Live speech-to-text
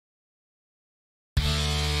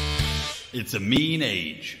It's a mean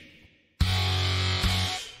age.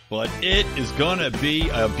 But it is gonna be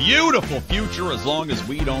a beautiful future as long as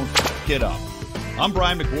we don't fuck it up. I'm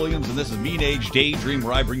Brian McWilliams, and this is Mean Age Daydream,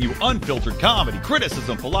 where I bring you unfiltered comedy,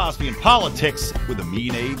 criticism, philosophy, and politics with a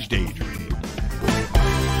Mean Age Daydream.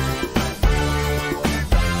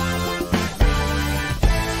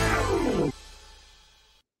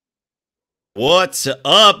 What's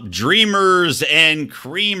up, dreamers and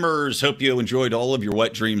creamers? Hope you enjoyed all of your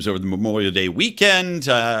wet dreams over the Memorial Day weekend.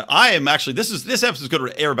 I am actually, this episode is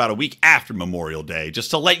going to air about a week after Memorial Day,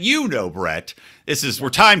 just to let you know, Brett. We're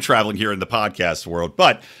time traveling here in the podcast world,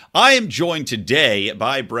 but I am joined today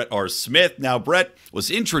by Brett R. Smith. Now, Brett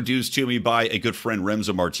was introduced to me by a good friend,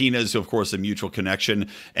 Remzo Martinez, who, of course, a mutual connection.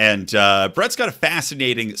 And Brett's got a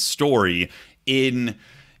fascinating story in...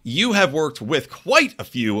 You have worked with quite a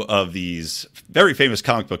few of these very famous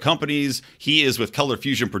comic book companies. He is with Color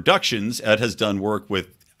Fusion Productions and has done work with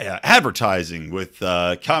advertising, with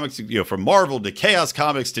comics, from Marvel to Chaos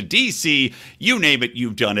Comics to DC, you name it,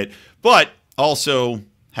 you've done it. But also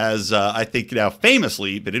has, I think now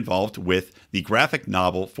famously been involved with the graphic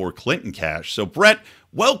novel for Clinton Cash. So Brett,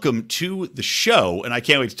 welcome to the show, and I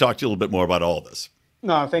can't wait to talk to you a little bit more about all this.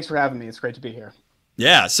 No, thanks for having me. It's great to be here.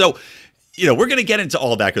 Yeah, so... we're going to get into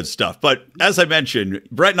all that good stuff. But as I mentioned,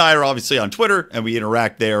 Brett and I are obviously on Twitter, and we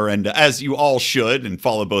interact there. And as you all should, and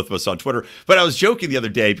follow both of us on Twitter. But I was joking the other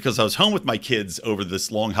day because I was home with my kids over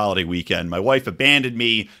this long holiday weekend. My wife abandoned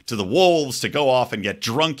me to the wolves to go off and get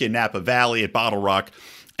drunk in Napa Valley at Bottle Rock.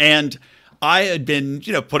 And I had been,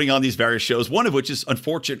 putting on these various shows, one of which is,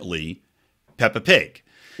 unfortunately, Peppa Pig.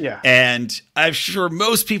 Yeah. And I'm sure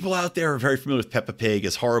most people out there are very familiar with Peppa Pig,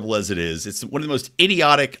 as horrible as it is. It's one of the most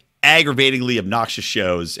idiotic, aggravatingly obnoxious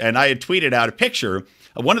shows. And I had tweeted out a picture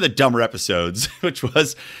of one of the dumber episodes, which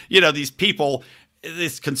was, these people,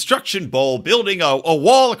 this construction bull building a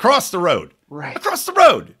wall across the road. Right. Across the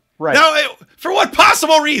road. Right. Now, for what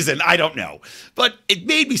possible reason, I don't know. But it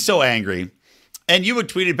made me so angry. And you had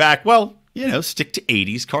tweeted back, well, stick to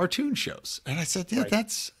 80s cartoon shows. And I said, yeah,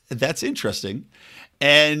 right. That's interesting.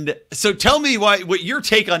 And so tell me what your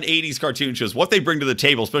take on 80s cartoon shows, what they bring to the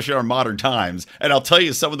table, especially in our modern times. And I'll tell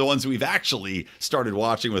you some of the ones we've actually started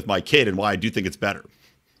watching with my kid and why I do think it's better.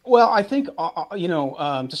 Well, I think,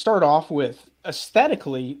 to start off with,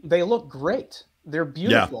 aesthetically, they look great. They're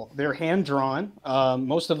beautiful. Yeah. They're hand-drawn.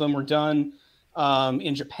 Most of them were done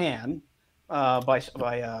in Japan by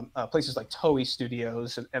places like Toei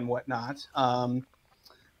Studios and whatnot.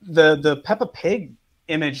 The Peppa Pig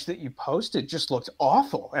image that you posted just looked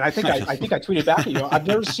awful, and I think I tweeted back at you. I've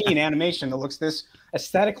never seen animation that looks this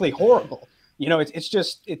aesthetically horrible.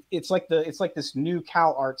 It's like this new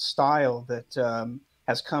Cal art style that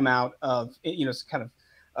has come out of it's kind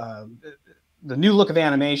of the new look of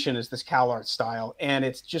animation is this Cal art style, and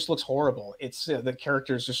it just looks horrible. It's the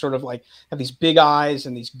characters are sort of like have these big eyes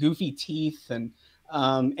and these goofy teeth, and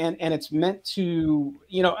it's meant to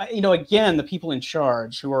again, the people in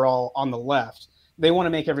charge, who are all on the left, they want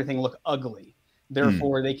to make everything look ugly.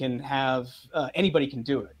 Therefore, they can have anybody can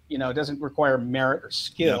do it. It doesn't require merit or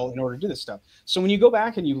skill in order to do this stuff. So when you go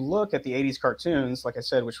back and you look at the 80s cartoons, like I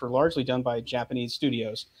said, which were largely done by Japanese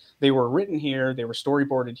studios, they were written here, they were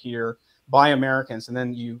storyboarded here by Americans, and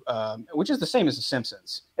then which is the same as The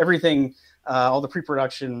Simpsons. Everything, all the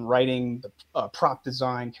pre-production writing, the prop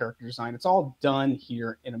design, character design, it's all done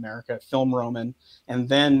here in America, Film Roman, and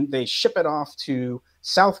then they ship it off to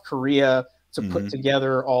South Korea to put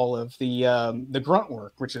together all of the grunt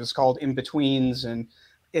work, which is called in-betweens, and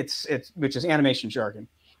which is animation jargon.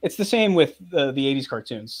 It's the same with the 80s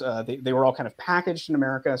cartoons. They were all kind of packaged in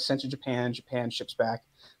America, sent to Japan. Japan ships back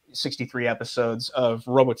 63 episodes of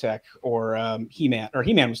Robotech or He-Man, or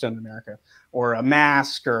He-Man was done in America, or a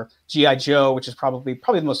Mask, or G.I. Joe, which is probably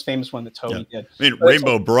the most famous one that Toei did. I mean,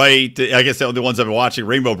 Rainbow Bright, I guess the ones I've been watching,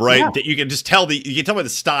 Rainbow Bright, you can just tell by the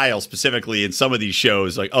style specifically in some of these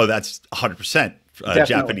shows, like, oh, that's 100%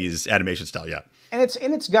 Japanese animation style, yeah. And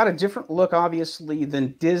it's got a different look, obviously,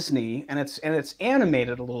 than Disney, and it's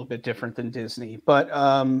animated a little bit different than Disney, but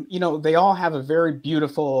they all have a very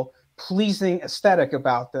beautiful, pleasing aesthetic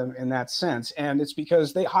about them in that sense, and it's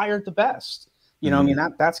because they hired the best. I mean,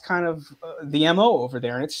 that's kind of the MO over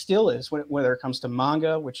there, and it still is, whether it comes to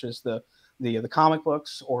manga, which is the comic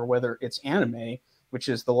books, or whether it's anime, which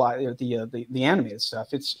is the animated stuff.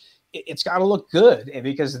 It's got to look good,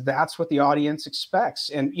 because that's what the audience expects,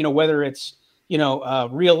 and whether it's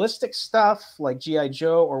realistic stuff like G.I.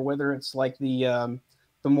 Joe, or whether it's like the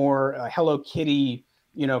more Hello Kitty,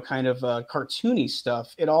 kind of cartoony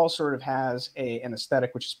stuff, it all sort of has an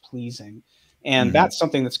aesthetic which is pleasing, and that's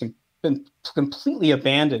something that's been completely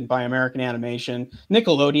abandoned by American animation.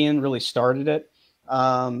 Nickelodeon really started it.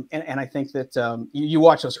 And I think that you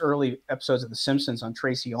watch those early episodes of The Simpsons on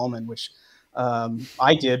Tracy Ullman, which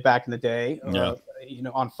I did back in the day,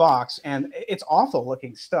 on Fox, and it's awful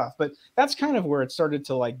looking stuff. But that's kind of where it started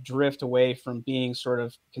to like drift away from being sort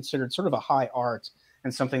of considered sort of a high art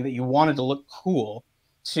and something that you wanted to look cool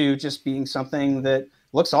to just being something that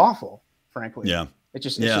looks awful, frankly. Yeah. It's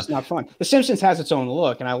just not fun. The Simpsons has its own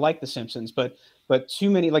look, and I like The Simpsons, but too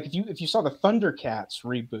many, like if you saw the Thundercats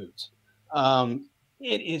reboot,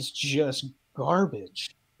 it is just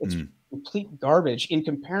garbage. It's complete garbage in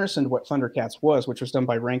comparison to what Thundercats was, which was done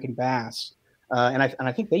by Rankin Bass. And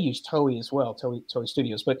I think they use Toei as well, Toei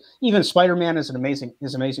Studios. But even Spider-Man is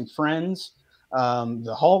his amazing friends,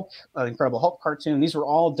 the Hulk, Incredible Hulk cartoon. These were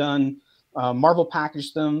all done. Marvel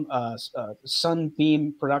packaged them,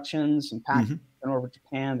 Sunbeam Productions, and packaged them over to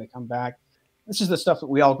Japan. They come back. This is the stuff that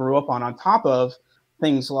we all grew up on top of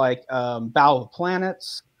things like Battle of the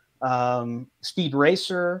Planets, Speed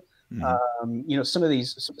Racer. Some of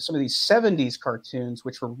these 70s cartoons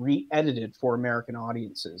which were re-edited for American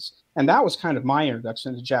audiences, and that was kind of my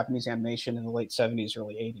introduction to Japanese animation in the late 70s,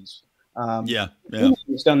 early 80s. It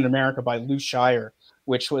was done in America by Lou Shire,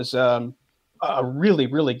 which was a really,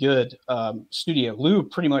 really good studio. Lou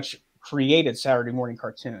pretty much created Saturday morning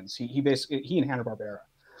cartoons. He and Hanna-Barbera,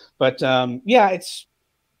 but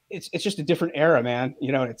it's just a different era, man.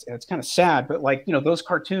 It's kind of sad, but those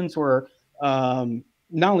cartoons were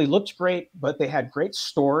not only looked great, but they had great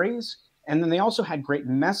stories, and then they also had great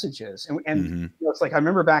messages. And it's like I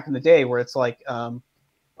remember back in the day where it's like, now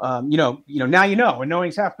and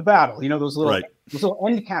knowing's half the battle. Those little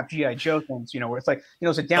end cap GI Joe things. Where it's like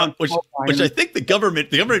it's a down. Which I think the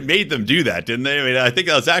government made them do that, didn't they? I mean, I think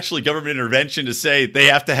that was actually government intervention to say they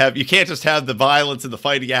have to have. You can't just have the violence and the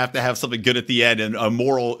fighting. You have to have something good at the end and a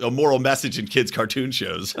moral message in kids' cartoon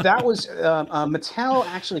shows. That was Mattel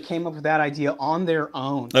actually came up with that idea on their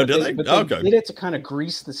own. Oh, did they? But they did it to kind of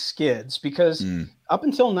grease the skids because up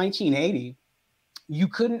until 1980, you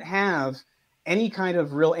couldn't have any kind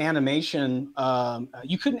of real animation.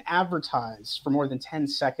 You couldn't advertise for more than 10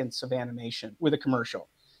 seconds of animation with a commercial.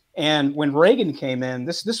 And when Reagan came in,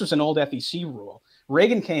 this was an old FEC rule.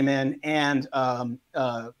 Reagan came in and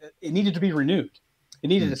it needed to be renewed. It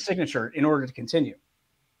needed a signature in order to continue.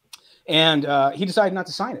 And he decided not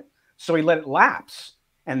to sign it. So he let it lapse.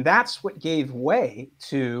 And that's what gave way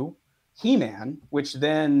to He-Man, which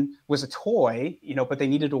then was a toy, but they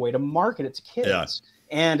needed a way to market it to kids. Yeah.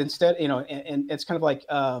 And instead, and it's kind of like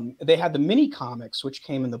they had the mini comics, which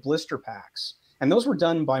came in the blister packs, and those were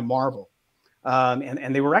done by Marvel.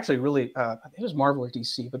 And they were actually really, I think it was Marvel or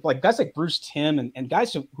DC, but like guys like Bruce Timm and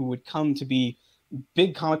guys who would come to be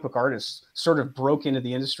big comic book artists sort of broke into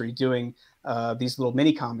the industry doing these little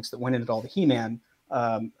mini comics that went into all the He-Man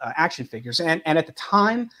action figures. And at the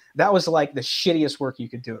time, that was like the shittiest work you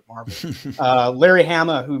could do at Marvel. Larry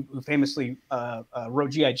Hama, who famously wrote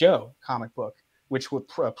G.I. Joe comic book, which would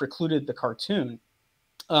precluded the cartoon.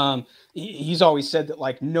 He's always said that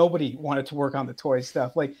like nobody wanted to work on the toy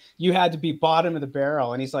stuff. Like you had to be bottom of the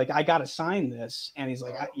barrel. And he's like, I got to sign this. And he's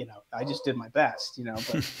like, I just did my best,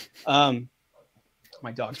 but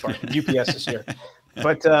my dog's barking. UPS is here.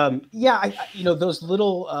 But those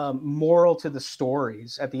little moral to the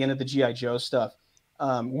stories at the end of the G.I. Joe stuff.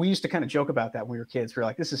 We used to kind of joke about that when we were kids. We were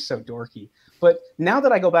like, this is so dorky. But now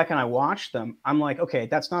that I go back and I watch them, I'm like, okay,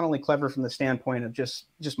 that's not only clever from the standpoint of just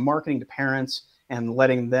marketing to parents and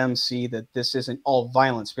letting them see that this isn't all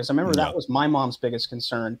violence. Because I remember that was my mom's biggest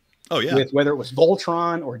concern. Oh, yeah. With whether it was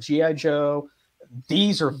Voltron or G.I. Joe,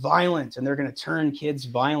 these are violent and they're going to turn kids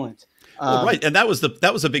violent. Well, right, and that was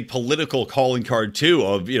a big political calling card too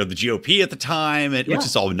of the GOP at the time, which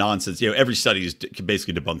is all nonsense. Every study can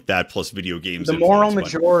basically debunk that, plus video games. The moral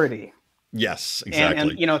majority. Yes,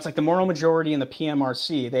 exactly. And it's like the moral majority and the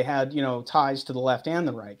PMRC. They had ties to the left and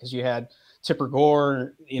the right because you had Tipper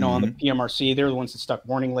Gore, on the PMRC. They're the ones that stuck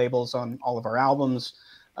warning labels on all of our albums.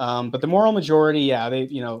 But the moral majority, they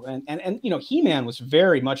He-Man was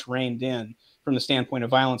very much reined in from the standpoint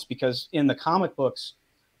of violence because in the comic books.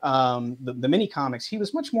 The mini comics, he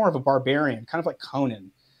was much more of a barbarian, kind of like Conan,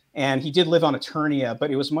 and he did live on Eternia, but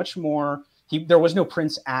it was much more. There was no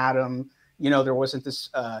Prince Adam, there wasn't this,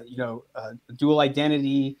 dual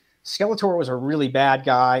identity. Skeletor was a really bad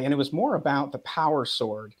guy, and it was more about the power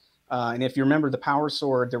sword. And if you remember the power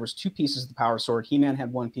sword, there was two pieces of the power sword. He-Man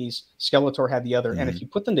had one piece, Skeletor had the other, and if you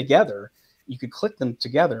put them together, you could click them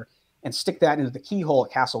together and stick that into the keyhole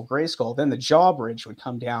at Castle Grayskull. Then the jaw bridge would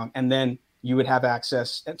come down, and then you would have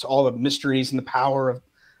access to all the mysteries and the power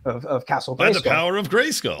of Castle By Grayskull. the power of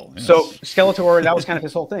Grayskull. Yes. So Skeletor, that was kind of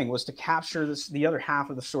his whole thing, was to capture the other half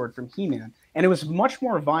of the sword from He-Man. And it was much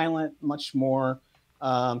more violent, much more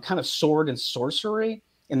kind of sword and sorcery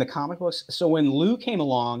in the comic books. So when Lou came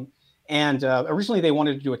along, and originally they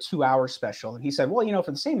wanted to do a 2-hour special, and he said, well,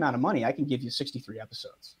 for the same amount of money, I can give you 63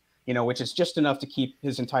 episodes, which is just enough to keep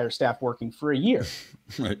his entire staff working for a year.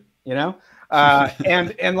 Right.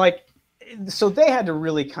 And like, so they had to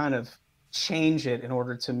really kind of change it in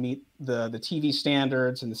order to meet the TV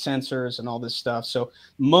standards and the censors and all this stuff. So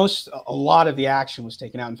a lot of the action was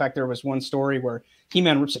taken out. In fact, there was one story where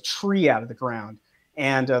He-Man rips a tree out of the ground,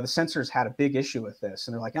 and the censors had a big issue with this.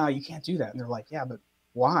 And they're like, oh, you can't do that. And they're like, yeah, but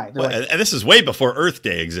why? Well, like, and this is way before Earth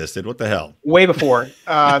Day existed. What the hell? Way before.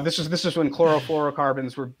 This is when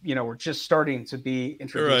chlorofluorocarbons were just starting to be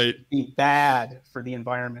introduced, to be bad for the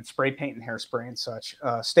environment. Spray paint and hairspray and such,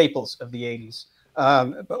 staples of the 80s.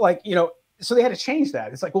 But like, so they had to change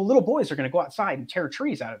that. It's like, well, little boys are going to go outside and tear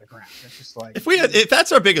trees out of the ground. It's just like, if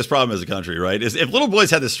that's our biggest problem as a country, right? Is if little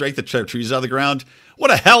boys had the strength to tear trees out of the ground,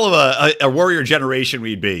 what a hell of a warrior generation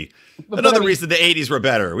we'd be. Another reason the 80s were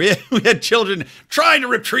better. We had children trying to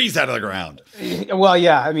rip trees out of the ground. Well,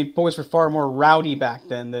 yeah. I mean, boys were far more rowdy back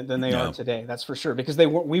then than they are today. That's for sure. Because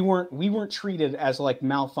we weren't treated as like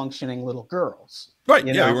malfunctioning little girls. Right.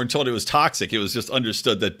 Yeah. We weren't told it was toxic. It was just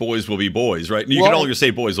understood that boys will be boys, right? And you can only say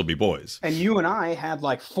boys will be boys. And you and I had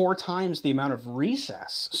like 4 times the amount of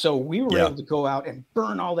recess. So we were able to go out and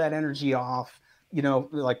burn all that energy off,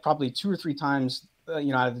 like probably 2 or 3 times,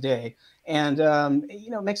 out of the day. And,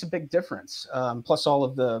 it makes a big difference. Plus all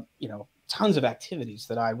of the, tons of activities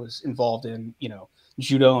that I was involved in,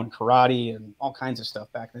 judo and karate and all kinds of stuff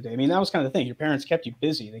back in the day. I mean, that was kind of the thing. Your parents kept you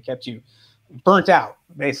busy. They kept you burnt out,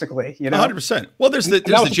 basically. 100%. Well, there's the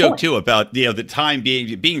joke too about the time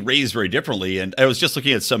being raised very differently. And I was just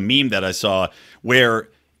looking at some meme that I saw where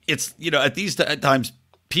it's at these times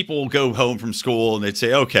people go home from school and they'd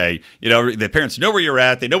say, okay, the parents know where you're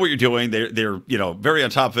at, they know what you're doing, they're very on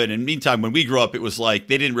top of it. And meantime, when we grew up, it was like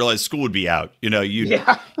they didn't realize school would be out. You'd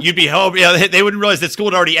be home. They wouldn't realize that school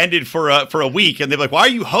had already ended for a week, and they'd be like, "Why are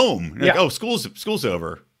you home?" Like, oh, school's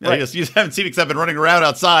over. Right. You haven't seen me because I've been running around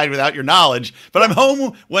outside without your knowledge. But I'm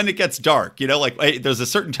home when it gets dark. There's a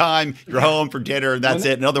certain time you're home for dinner, and that's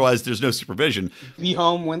it. And otherwise, there's no supervision. Be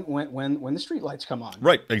home when the street lights come on.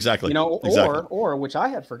 Right. Exactly. Exactly. Or which I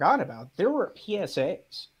had forgotten about. There were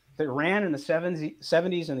PSAs that ran in the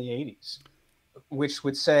 70s and the 80s, which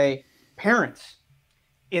would say, "Parents,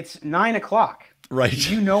 it's 9:00. Right.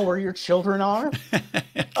 Do you know where your children are?"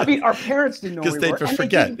 I mean, our parents didn't know where we were. Because they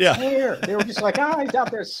forget. They care. They were just like, he's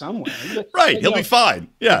out there somewhere. Right. He'll be fine.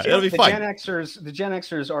 Yeah, it'll be fine. The Gen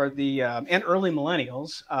Xers are and early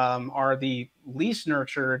millennials are the least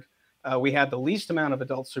nurtured. We had the least amount of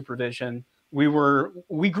adult supervision. We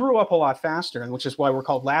grew up a lot faster, and which is why we're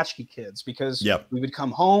called latchkey kids, because we would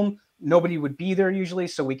come home, nobody would be there usually,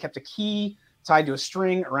 so we kept a key tied to a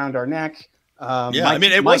string around our neck. When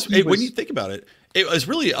you think about it, it was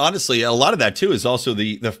really, honestly, a lot of that too is also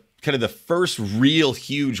the kind of the first real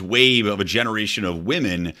huge wave of a generation of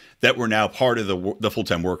women that were now part of the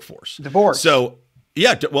full-time workforce. Divorce. So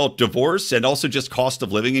divorce, and also just cost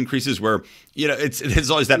of living increases, where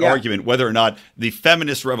it's always that argument whether or not the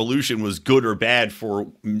feminist revolution was good or bad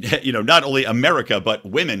for not only America but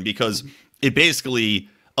women, because it basically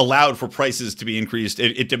allowed for prices to be increased.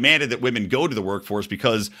 It demanded that women go to the workforce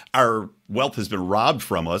because our wealth has been robbed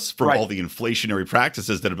from us from all the inflationary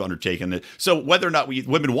practices that have undertaken it. So whether or not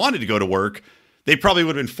women wanted to go to work, they probably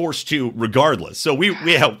would have been forced to regardless. So we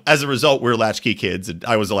as a result, we're latchkey kids, and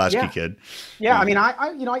I was a latchkey kid. Yeah, I mean,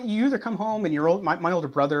 you either come home and my older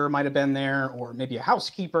brother might have been there, or maybe a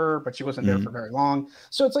housekeeper, but she wasn't there for very long.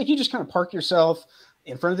 So it's like you just kind of park yourself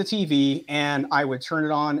in front of the TV, and I would turn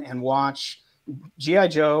it on and watch G.I.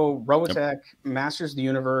 Joe, Robotech, Masters of the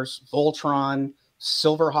Universe, Voltron,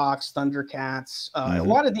 Silverhawks, Thundercats. A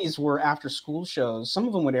lot of these were after school shows. Some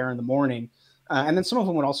of them would air in the morning, and then some of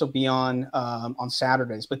them would also be on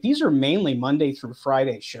Saturdays. But these are mainly Monday through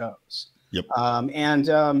Friday shows. Yep.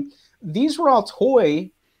 These were all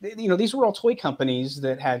toy. These were all toy companies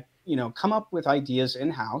that had come up with ideas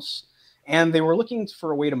in house. And they were looking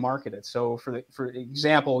for a way to market it. So, for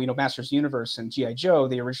example, Masters of the Universe and G.I. Joe,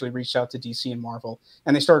 they originally reached out to DC and Marvel,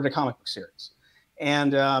 and they started a comic book series.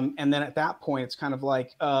 And then at that point, it's kind of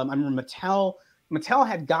like I remember Mattel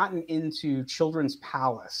had gotten into Children's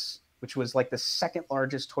Palace, which was like the second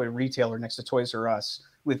largest toy retailer next to Toys R Us,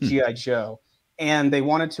 with G.I. Joe, and they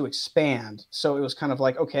wanted to expand. So it was kind of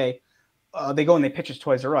like, okay, they go and they pitch his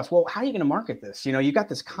Toys R Us. Well, how are you going to market this? You know, you got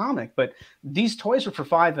this comic, but these toys are for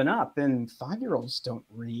 5 and up, and 5-year-olds don't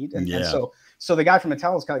read. And so the guy from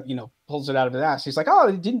Mattel's kind of, you know, pulls it out of his ass. He's like,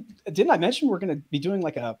 oh, didn't I mention we're going to be doing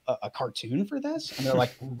like a cartoon for this? And they're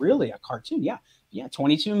like, really, a cartoon? Yeah,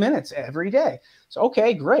 22 minutes every day. So,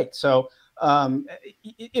 okay, great. So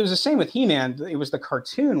it was the same with He-Man. It was the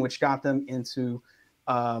cartoon which got them into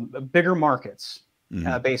bigger markets.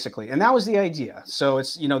 Basically. And that was the idea. So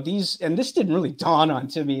it's, you know, these, and this didn't really dawn on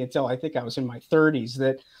to me until I think I was in my 30s,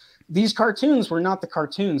 that these cartoons were not the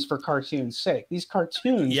cartoons for cartoon's sake. These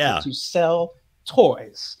cartoons were to sell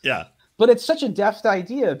toys. Yeah. But it's such a deft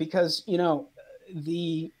idea because, you know,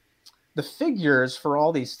 the figures for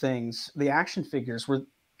all these things, the action figures, were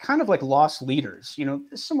kind of like lost leaders, you know,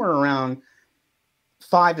 somewhere around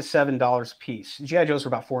 $5 to $7 a piece. G.I. Joes were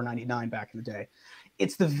about $4.99 back in the day.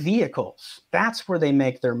 It's the vehicles. That's where they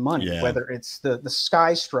make their money, whether it's the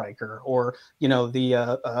Sky Striker or, you know,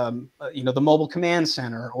 the Mobile Command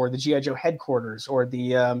Center or the G.I. Joe headquarters or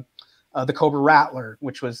the Cobra Rattler,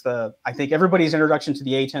 which was I think everybody's introduction to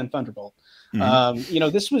the A-10 Thunderbolt. You know,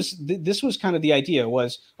 this was kind of the idea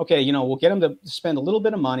was, okay, you know, we'll get them to spend a little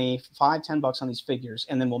bit of money, $5-10 on these figures,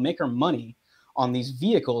 and then we'll make our money on these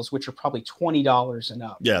vehicles, which are probably $20 and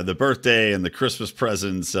up. Yeah, the birthday and the Christmas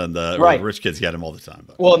presents and the rich kids get them all the time.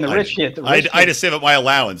 But well, and the rich kid, I just save up my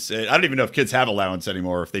allowance. I don't even know if kids have allowance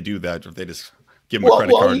anymore, if they do that, or if they just give them a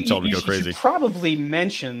credit card and tell them to go crazy. You should probably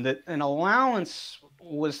mention that an allowance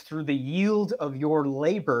was through the yield of your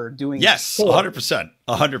labor doing. Yes, 100%,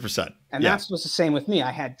 100%. And that was the same with me.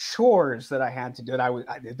 I had chores that I had to do.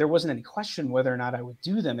 There wasn't any question whether or not I would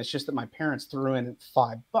do them. It's just that my parents threw in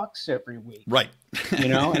 $5 every week. Right. You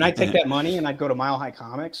know, and I'd take that money and I'd go to Mile High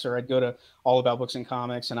Comics, or I'd go to All About Books and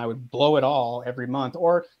Comics, and I would blow it all every month.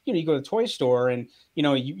 Or, you know, you go to the toy store and, you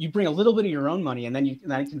know, you bring a little bit of your own money, and then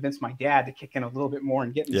I convince my dad to kick in a little bit more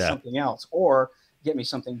and get me something else, or get me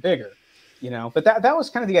something bigger. You know, but that was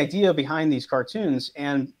kind of the idea behind these cartoons.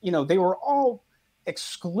 And, you know, they were all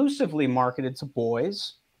exclusively marketed to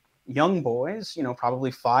boys, young boys, you know, probably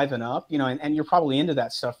 5 and up, you know, and you're probably into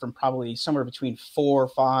that stuff from probably somewhere between 4 or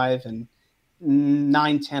 5 and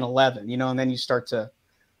 9, 10, 11, you know, and then you start to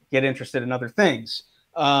get interested in other things.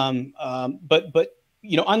 But,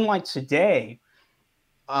 you know, unlike today,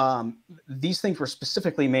 these things were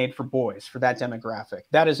specifically made for boys, for that demographic.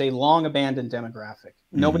 That is a long abandoned demographic.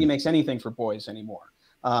 Nobody makes anything for boys anymore.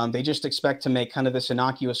 They just expect to make kind of this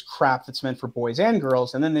innocuous crap that's meant for boys and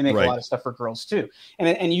girls, and then they make a lot of stuff for girls too. And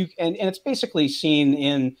it's basically seen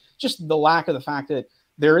in just the lack of the fact that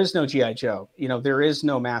there is no G.I. Joe. You know, there is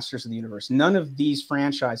no Masters of the Universe. None of these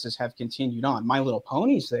franchises have continued on. My Little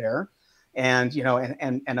Pony's there. And, you know,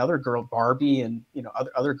 and other girl Barbie and, you know,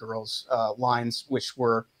 other girls lines which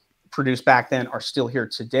were produced back then are still here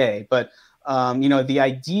today. But, you know, the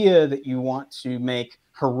idea that you want to make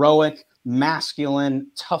heroic, masculine,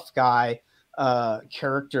 tough guy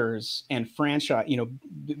characters and franchise, you know,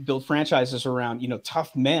 build franchises around, you know,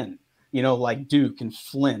 tough men, you know, like Duke and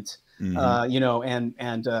Flint, you know,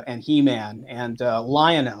 and He-Man and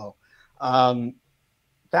Lion-O.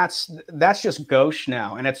 That's just gauche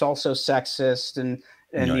now, and it's also sexist and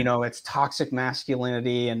you know, it's toxic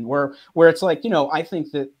masculinity, and where it's like, you know, I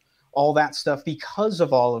think that all that stuff, because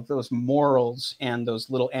of all of those morals and those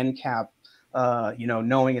little end cap, you know,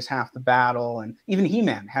 knowing is half the battle, and even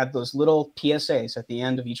He-Man had those little PSAs at the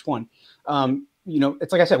end of each one. You know,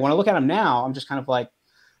 it's like I said, when I look at them now, I'm just kind of like,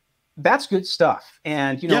 that's good stuff.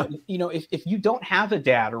 And you know, if you don't have a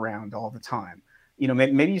dad around all the time, you know,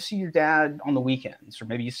 maybe you see your dad on the weekends, or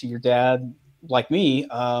maybe you see your dad like me,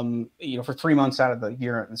 you know, for 3 months out of the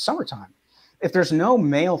year in the summertime. If there's no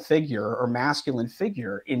male figure or masculine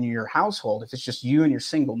figure in your household, if it's just you and your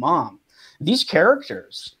single mom, these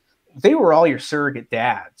characters, they were all your surrogate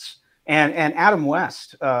dads. And Adam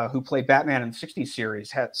West, who played Batman in the 60s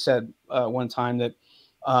series, had said one time that,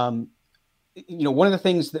 you know, one of the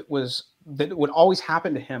things that would always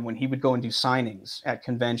happen to him when he would go and do signings at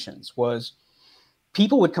conventions was,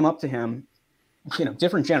 people would come up to him, you know,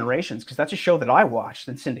 different generations, because that's a show that I watched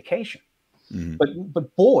in syndication.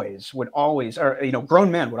 But boys would always, or, you know, grown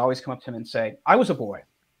men would always come up to him and say, I was a boy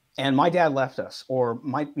and my dad left us, or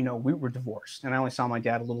you know, we were divorced and I only saw my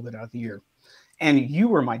dad a little bit out of the year. And you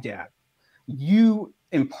were my dad. You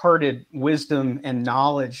imparted wisdom and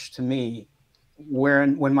knowledge to me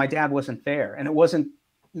when my dad wasn't there. And it wasn't,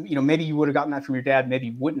 you know, maybe you would have gotten that from your dad, maybe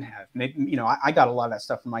you wouldn't have. Maybe, you know, I got a lot of that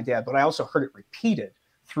stuff from my dad, but I also heard it repeated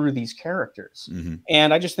through these characters.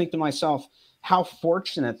 And I just think to myself, how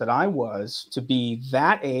fortunate that I was to be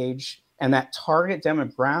that age and that target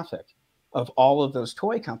demographic of all of those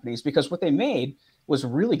toy companies, because what they made was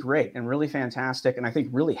really great and really fantastic, and I think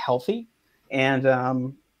really healthy. And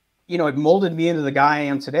you know, it molded me into the guy I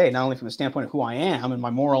am today, not only from the standpoint of who I am and my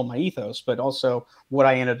moral, my ethos, but also what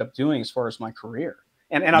I ended up doing as far as my career.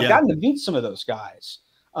 And I've gotten to meet some of those guys,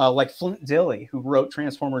 like Flint Dille, who wrote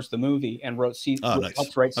Transformers the movie and wrote Nice.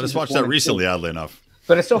 helped write. I just watched that recently, oddly enough.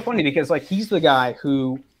 But it's so funny because like he's the guy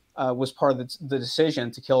who was part of the decision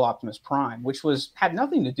to kill Optimus Prime, which had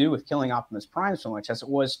nothing to do with killing Optimus Prime so much as it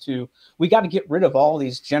was we got to get rid of all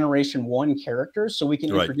these Generation 1 characters so we can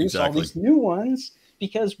introduce all these new ones,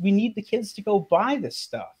 because we need the kids to go buy this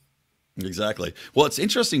stuff. Exactly. Well, it's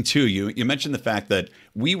interesting too. You mentioned the fact that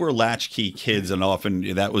we were latchkey kids, and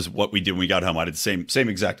often that was what we did when we got home. I did the same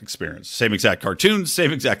exact experience, same exact cartoons,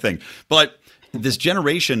 same exact thing. But this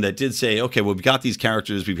generation that did say, okay, well, we've got these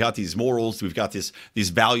characters, we've got these morals, we've got these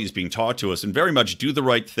values being taught to us, and very much do the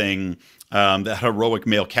right thing. That heroic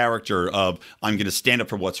male character of, I'm going to stand up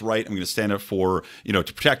for what's right. I'm going to stand up for, to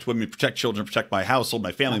protect women, protect children, protect my household,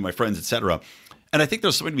 my family, my friends, etc. And I think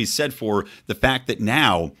there's something to be said for the fact that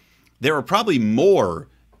now there are probably more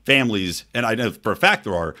families, and I know for a fact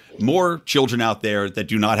there are more children out there that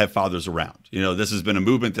do not have fathers around. This has been a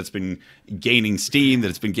movement that's been gaining steam, that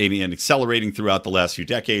it's been gaining and accelerating throughout the last few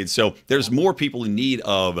decades. So there's more people in need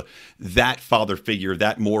of that father figure,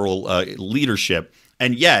 that moral leadership.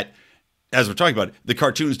 And yet, as we're talking about, the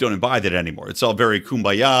cartoons don't imbibe that anymore. It's all very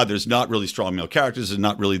kumbaya. There's not really strong male characters. There's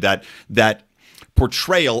not really that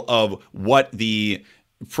portrayal of what the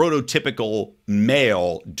prototypical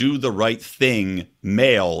male, do the right thing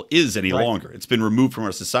male is any longer. It's been removed from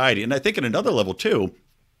our society. And I think at another level too,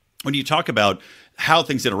 when you talk about how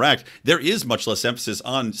things interact, there is much less emphasis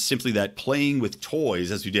on simply that playing with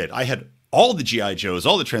toys as we did. I had all the G.I. Joes,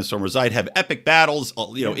 all the Transformers. I'd have epic battles,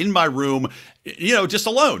 in my room, just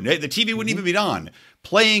alone. The TV wouldn't even be on,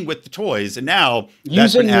 playing with the toys. And now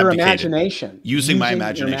using your imagination, using my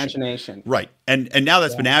imagination, right? And now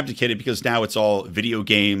that's been abdicated, because now it's all video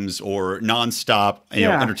games or nonstop,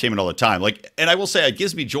 entertainment all the time. And I will say, it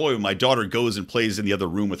gives me joy when my daughter goes and plays in the other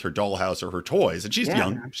room with her dollhouse or her toys. And she's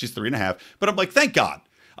young; she's 3.5. But I'm like, thank God.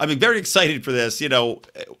 I'm very excited for this,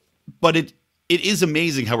 But it is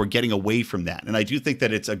amazing how we're getting away from that. And I do think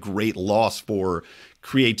that it's a great loss for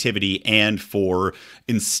creativity and for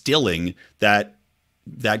instilling that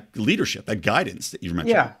leadership, that guidance that you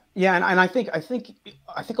mentioned. Yeah. And I think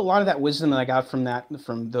a lot of that wisdom that I got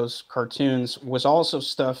from those cartoons was also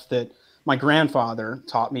stuff that my grandfather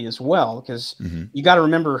taught me as well, because you got to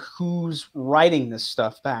remember who's writing this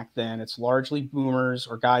stuff back then. It's largely boomers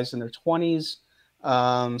or guys in their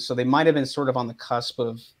 20s. So they might have been sort of on the cusp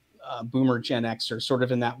of boomer Gen Xer, sort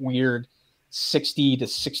of in that weird 60 to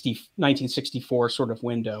 1964 sort of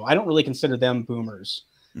window. I don't really consider them boomers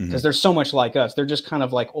because they're so much like us. They're just kind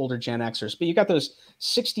of like older Gen Xers. But you got those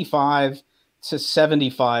 65 to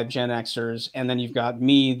 75 Gen Xers, and then you've got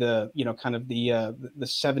me, the kind of the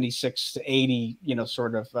 76 to 80,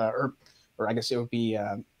 sort of, or I guess it would be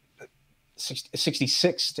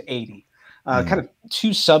 66 to 80, kind of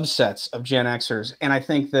two subsets of Gen Xers. And I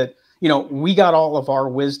think that we got all of our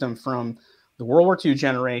wisdom from the World War II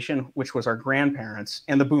generation, which was our grandparents,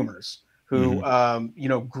 and the boomers who,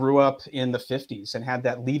 grew up in the 50s and had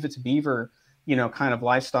that Leave It to Beaver, kind of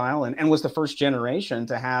lifestyle, and was the first generation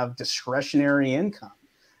to have discretionary income.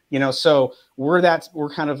 So we're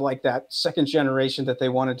kind of like that second generation that they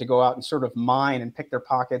wanted to go out and sort of mine and pick their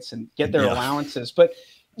pockets and get their allowances. But,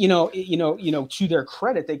 to their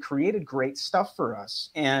credit, they created great stuff for us.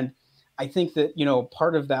 And I think that,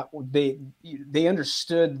 part of that, they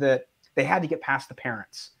understood that they had to get past the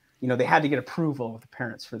parents. They had to get approval of the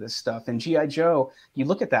parents for this stuff. And G.I. Joe, you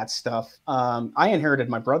look at that stuff. I inherited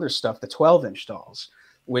my brother's stuff, the 12-inch dolls,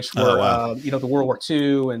 which were, the World War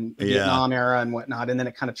II and Vietnam era and whatnot. And then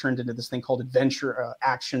it kind of turned into this thing called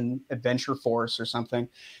Action Adventure Force or something.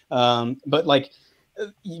 But like,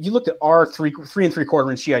 you looked at our 3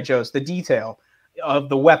 3/4-inch G.I. Joes, the detail of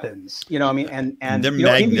the weapons, and they're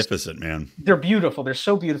magnificent, man. They're beautiful. They're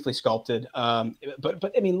so beautifully sculpted.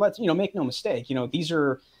 But I mean, let's, make no mistake,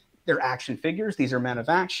 they're action figures. These are men of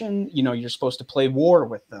action. You're supposed to play war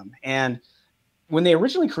with them. And when they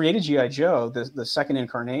originally created G.I. Joe, the second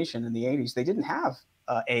incarnation in the 80s, they didn't have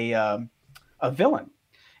a villain.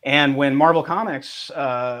 And when Marvel Comics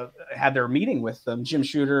had their meeting with them, Jim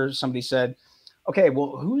Shooter, somebody said, okay,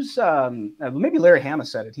 well, who's maybe Larry Hama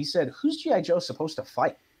said it. He said, who's G.I. Joe supposed to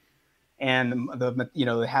fight? And the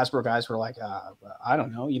Hasbro guys were like, I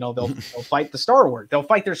don't know. They'll fight the Star Wars. They'll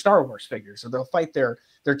fight their Star Wars figures, or they'll fight their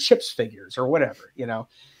Chips figures, or whatever.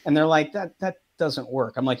 And they're like, that doesn't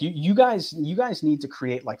work. I'm like, you guys need to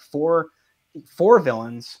create like four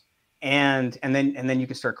villains and then you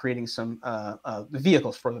can start creating some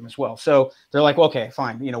vehicles for them as well. So they're like, well, okay,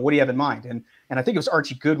 fine. What do you have in mind? And I think it was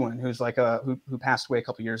Archie Goodwin, who's like who passed away a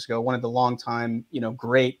couple years ago. One of the longtime,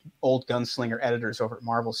 great old gunslinger editors over at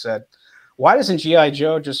Marvel said, why doesn't G.I.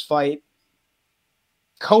 Joe just fight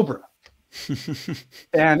Cobra?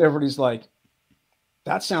 And everybody's like,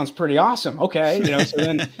 that sounds pretty awesome. Okay. So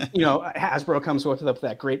then, Hasbro comes with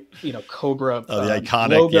that great, Cobra the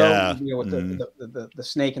iconic logo, with the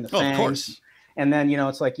snake and the fangs. Of course. And then,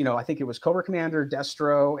 it's like, I think it was Cobra Commander,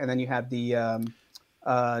 Destro, and then you had the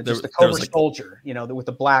the Cobra Soldier, with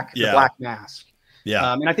the black mask.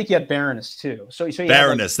 Yeah. And I think you had Baroness too. So you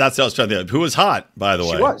Baroness, that's what I was trying to think of. Who was hot, by the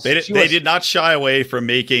way. She was. They did not shy away from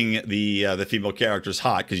making the female characters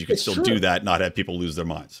hot, because you could still do that, not have people lose their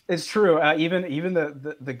minds. It's true. Even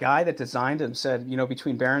the guy that designed them said,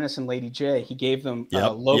 between Baroness and Lady J, he gave them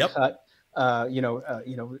low cut,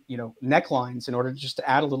 necklines in order just to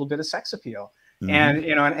add a little bit of sex appeal. Mm-hmm. And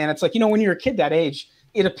it's like, when you're a kid that age,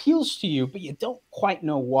 it appeals to you, but you don't quite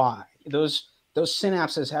know why. Those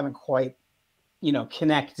synapses haven't quite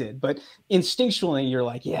connected, but instinctually you're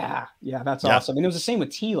like, yeah, that's awesome. And it was the same with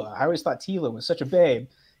Tila. I always thought Tila was such a babe.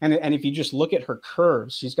 And if you just look at her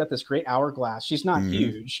curves, she's got this great hourglass. She's not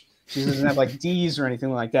huge. She doesn't have like D's or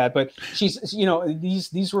anything like that, but she's,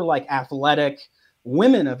 these were like athletic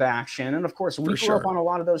women of action. And of course we grew up on a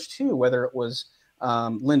lot of those too, whether it was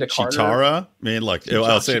Linda Carter. Chitara. I mean, look,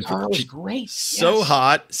 I'll say Chitara was great. So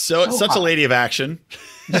hot. So such hot. A lady of action.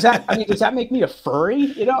 Does that make me a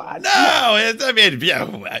furry? No. I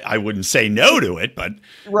wouldn't say no to it, but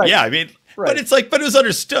but it's like, but it was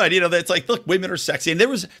understood, that's like, look, women are sexy. And there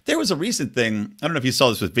was a recent thing. I don't know if you saw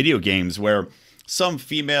this with video games, where some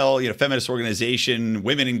female, feminist organization,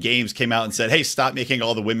 Women in Games, came out and said, hey, stop making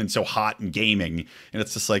all the women so hot in gaming. And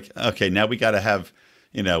it's just like, okay, now we got to have,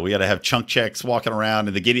 we got to have chunk checks walking around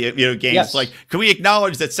in the games. Yes. Like, can we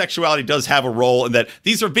acknowledge that sexuality does have a role, and that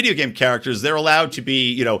these are video game characters? They're allowed to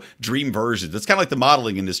be, dream versions. It's kind of like the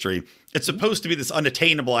modeling industry. It's supposed to be this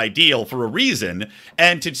unattainable ideal for a reason,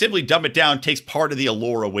 and to simply dumb it down takes part of the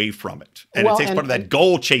allure away from it. And it takes part of that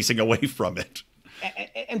goal chasing away from it.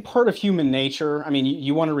 And part of human nature, I mean,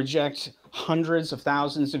 you want to reject hundreds of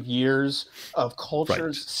thousands of years of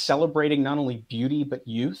cultures celebrating not only beauty, but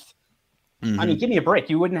youth. Mm-hmm. I mean, give me a break.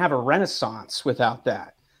 You wouldn't have a Renaissance without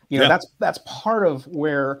that. That's part of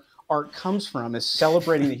where art comes from, is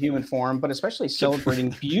celebrating the human form, but especially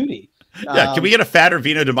celebrating beauty. Can we get a fatter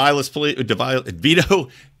Vino de Miles, please? Vino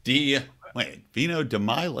de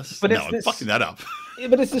Miles? No, I'm fucking that up.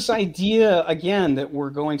 But it's this idea, again, that we're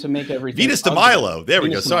going to make everything Venus de Milo. There we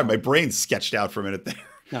go. Sorry, my brain sketched out for a minute there.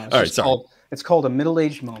 No, it's called a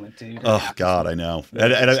middle-aged moment, dude. Oh, God, I know.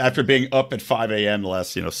 And after being up at 5 a.m. the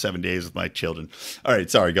last 7 days with my children. All right,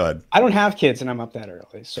 sorry, go ahead. I don't have kids, and I'm up that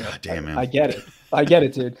early. So God damn, man. I get it. I get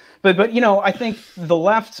it, dude. But I think the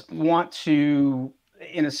left want to,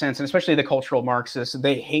 in a sense, and especially the cultural Marxists,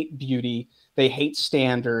 they hate beauty. They hate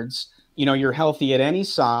standards. You're healthy at any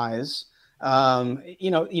size.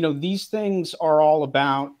 These things are all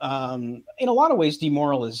about, in a lot of ways,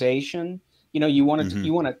 demoralization. You want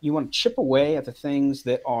to chip away at the things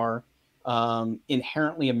that are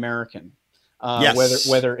inherently American. Yes.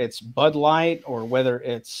 Whether it's Bud Light, or whether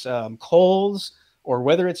it's Kohl's, or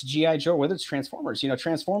whether it's G.I. Joe, whether it's Transformers.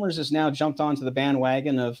 Transformers has now jumped onto the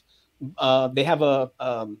bandwagon of they have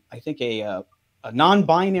I think a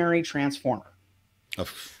non-binary Transformer.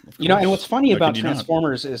 And what's funny about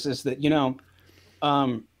Transformers is that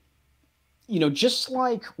just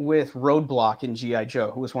like with Roadblock in G.I.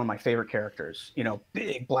 Joe, who was one of my favorite characters,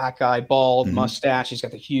 big black guy, bald, mustache. He's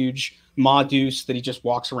got the huge Ma Deuce that he just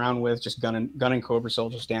walks around with, just gunning Cobra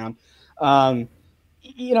soldiers down. I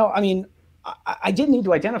didn't need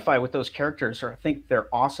to identify with those characters, or I think they're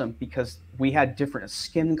awesome because we had different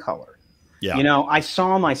skin color. Yeah. I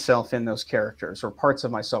saw myself in those characters, or parts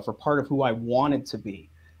of myself, or part of who I wanted to be.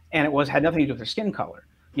 And it had nothing to do with their skin color.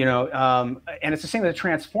 And it's the same with the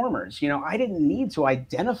Transformers. I didn't need to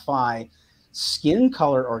identify skin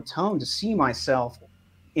color or tone to see myself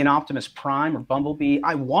in Optimus Prime or Bumblebee.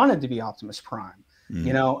 I wanted to be Optimus Prime.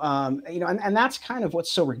 And that's kind of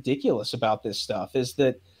what's so ridiculous about this stuff, is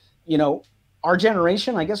that, our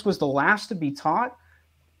generation, I guess, was the last to be taught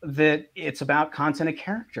that it's about content and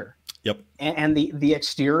character. Yep. And the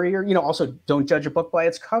exterior, also don't judge a book by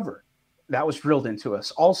its cover. That was drilled into us.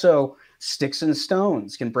 Also, sticks and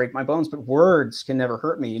stones can break my bones, but words can never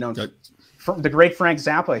hurt me. From the great Frank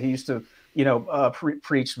Zappa, he used to,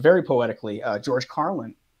 preach very poetically, George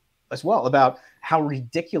Carlin as well, about how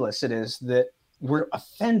ridiculous it is that we're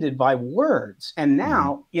offended by words. And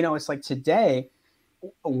now, it's like today,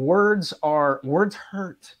 words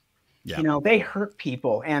hurt. Yeah. they hurt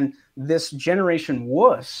people. And this generation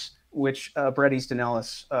wuss, which Bret Easton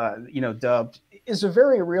Ellis, dubbed, is a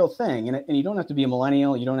very real thing. And you don't have to be a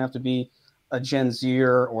millennial. You don't have to be a Gen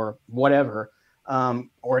Zer or whatever,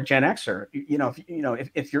 or a Gen Xer.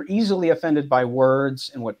 If you're easily offended by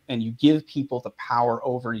words and you give people the power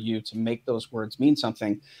over you to make those words mean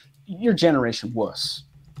something, you're generation wuss.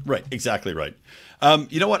 Right, exactly right.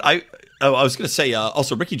 You know what? I was going to say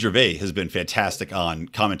also Ricky Gervais has been fantastic on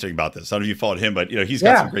commenting about this. I don't know if you followed him, but he's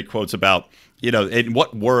got some great quotes about in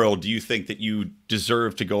what world do you think that you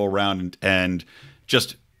deserve to go around and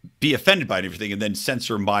just be offended by everything and then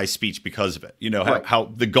censor my speech because of it? Right. how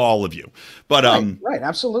the gall of you. But right,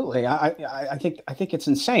 absolutely. I think it's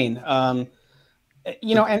insane. And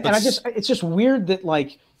it's just weird that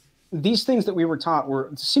like these things that we were taught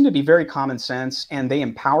seem to be very common sense, and they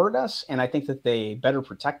empowered us. And I think that they better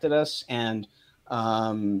protected us, and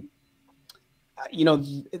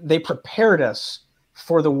they prepared us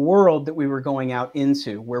for the world that we were going out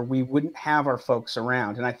into, where we wouldn't have our folks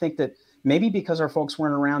around. And I think that maybe because our folks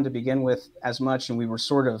weren't around to begin with as much, and we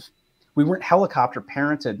weren't helicopter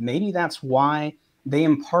parented, maybe that's why they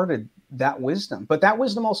imparted that wisdom. But that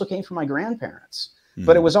wisdom also came from my grandparents.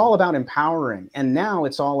 But it was all about empowering. And now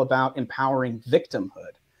it's all about empowering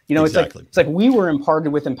victimhood. Exactly. It's like we were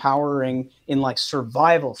imparted with empowering in like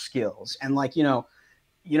survival skills. And like,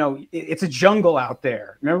 it's a jungle out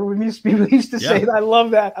there. Remember we used to say that? I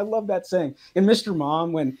love that. I love that saying. In Mr.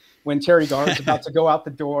 Mom, when Terry Garr's about to go out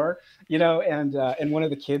the door, and one of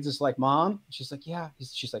the kids is like, Mom, she's like, yeah.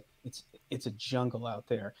 She's like, it's a jungle out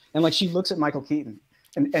there. And like, she looks at Michael Keaton.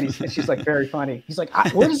 And she's like, very funny. He's like,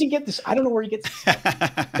 where does he get this? I don't know where he gets this stuff.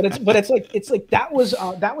 But it's like that was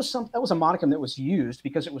a modicum that was used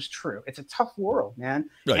because it was true. It's a tough world, man.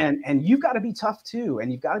 Right. And you've got to be tough too.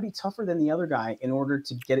 And you've got to be tougher than the other guy in order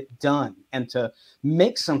to get it done and to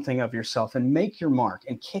make something of yourself and make your mark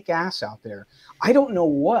and kick ass out there. I don't know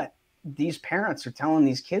what these parents are telling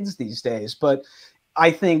these kids these days, but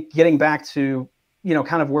I think getting back to,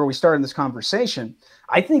 kind of where we started this conversation,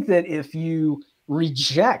 I think that if you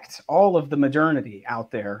reject all of the modernity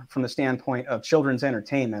out there from the standpoint of children's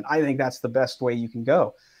entertainment, I think that's the best way you can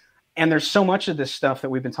go. And there's so much of this stuff that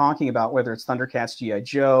we've been talking about, whether it's Thundercats, G.I.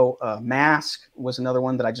 Joe, Mask was another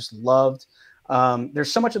one that I just loved.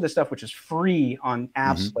 There's so much of this stuff which is free on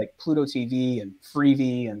apps like Pluto TV and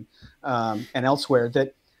Freevee and elsewhere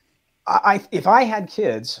that if I had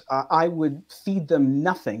kids, I would feed them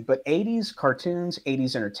nothing but 80s cartoons,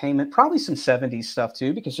 80s entertainment, probably some 70s stuff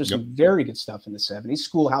too, because there's some very good stuff in the 70s.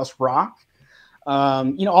 Schoolhouse Rock.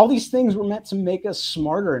 All these things were meant to make us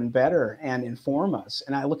smarter and better and inform us.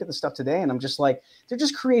 And I look at the stuff today and I'm just like, they're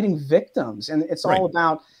just creating victims. And it's all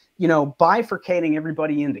about, bifurcating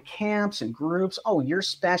everybody into camps and groups. Oh, you're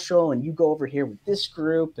special. And you go over here with this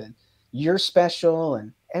group and you're special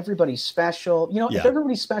and everybody's special. If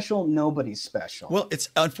everybody's special, nobody's special. Well, it's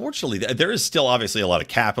unfortunately, there is still obviously a lot of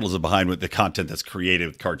capitalism behind with the content that's created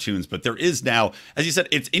with cartoons, but there is now, as you said,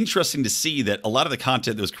 it's interesting to see that a lot of the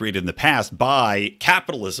content that was created in the past by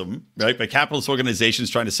capitalism, right, by capitalist organizations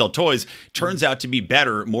trying to sell toys, turns out to be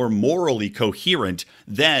better, more morally coherent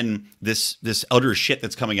than this utter shit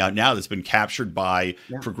that's coming out now that's been captured by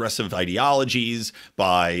progressive ideologies,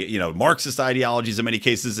 by Marxist ideologies in many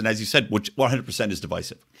cases, and as you said, which 100% is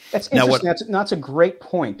divisive. That's interesting. That's a great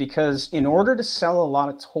point, because in order to sell a lot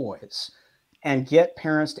of toys and get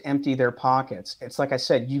parents to empty their pockets, it's like I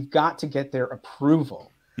said, you've got to get their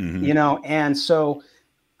approval, and so,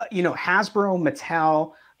 Hasbro,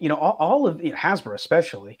 Mattel, all of Hasbro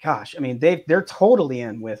especially, gosh, I mean, they're totally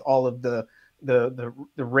in with all of the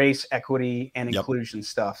race equity and inclusion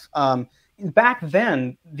stuff. Back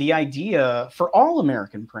then, the idea for all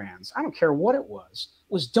American brands, I don't care what it was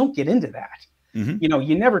don't get into that.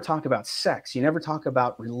 You never talk about sex. You never talk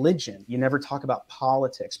about religion. You never talk about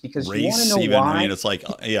politics, because race, you want to know even. why. I mean, it's like,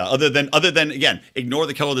 other than again, ignore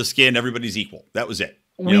the color of the skin. Everybody's equal. That was it.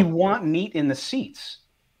 We want meat in the seats.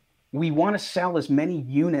 We want to sell as many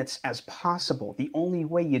units as possible. The only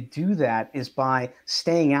way you do that is by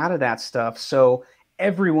staying out of that stuff, so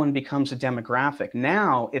everyone becomes a demographic.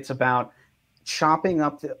 Now it's about chopping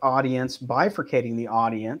up the audience, bifurcating the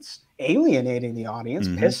audience, alienating the audience,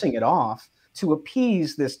 pissing it off, to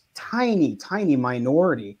appease this tiny, tiny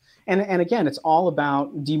minority. And again, it's all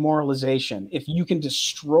about demoralization. If you can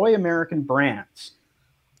destroy American brands,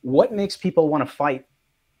 what makes people want to fight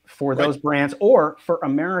for those brands or for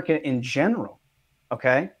America in general?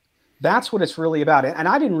 Okay. That's what it's really about. And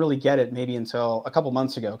I didn't really get it maybe until a couple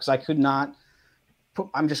months ago, because I could not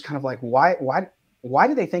I'm just kind of like, why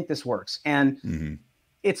do they think this works? And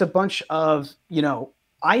it's a bunch of,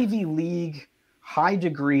 Ivy League, high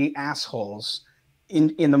degree assholes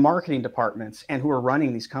in the marketing departments and who are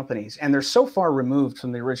running these companies. And they're so far removed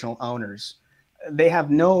from the original owners. They have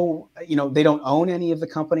no, they don't own any of the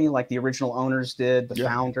company like the original owners did, the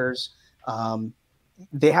founders.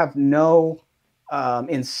 They have no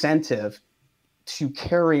incentive to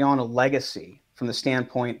carry on a legacy from the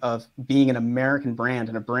standpoint of being an American brand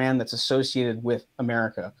and a brand that's associated with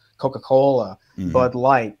America. Coca-Cola, Bud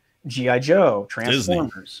Light, G.I. Joe,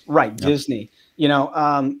 Transformers, Disney. Right? Yep. Disney.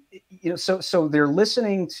 So they're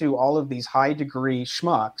listening to all of these high degree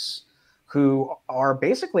schmucks who are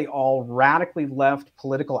basically all radically left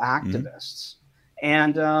political activists.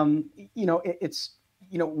 And it's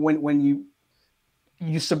when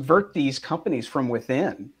you subvert these companies from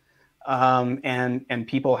within, and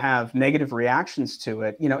people have negative reactions to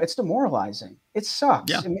it, it's demoralizing. It sucks.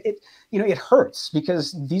 Yeah. It hurts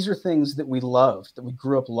because these are things that we loved, that we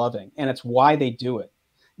grew up loving, and it's why they do it.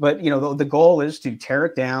 But, the goal is to tear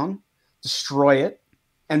it down, destroy it,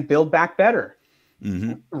 and build back better.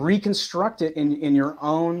 Reconstruct it in your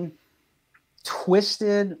own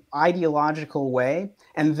twisted ideological way.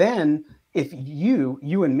 And then if you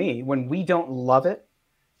and me, when we don't love it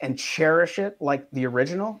and cherish it like the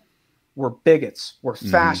original, we're bigots, we're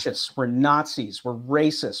fascists, we're Nazis, we're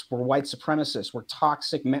racists, we're white supremacists, we're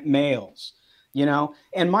toxic males,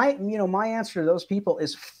 and my answer to those people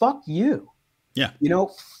is fuck you. Yeah.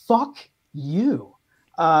 Fuck you.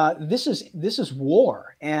 This is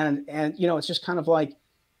war. And it's just kind of like,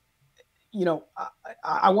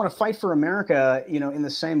 I want to fight for America, in the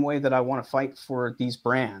same way that I want to fight for these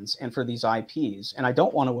brands and for these IPs. And I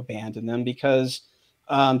don't want to abandon them because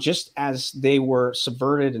just as they were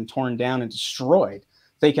subverted and torn down and destroyed,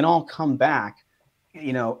 they can all come back,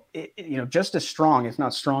 just as strong, if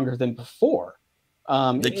not stronger than before.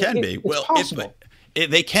 They can be. Well, possible.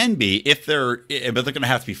 They can be but they're going to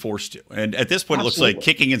have to be forced to. And at this point, Absolutely. It looks like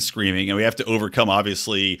kicking and screaming, and we have to overcome,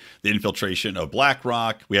 obviously, the infiltration of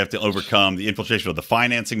BlackRock. We have to overcome the infiltration of the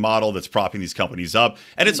financing model that's propping these companies up.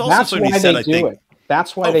 And it's also something to be said, I think.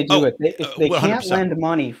 That's why they do it. If they can't lend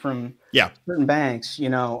money from certain banks,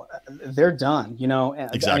 they're done.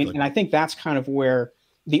 Exactly. And I think that's kind of where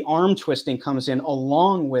the arm twisting comes in,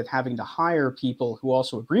 along with having to hire people who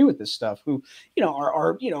also agree with this stuff, who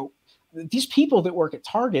are these people that work at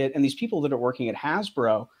Target and these people that are working at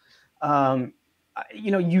Hasbro,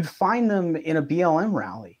 you'd find them in a BLM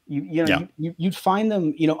rally. You'd find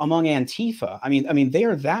them, among Antifa. I mean, they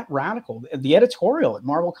are that radical. The editorial at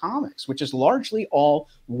Marvel Comics, which is largely all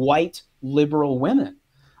white liberal women,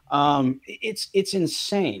 it's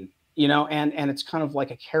insane. And it's kind of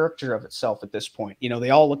like a character of itself at this point. They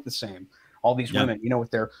all look the same. All these women,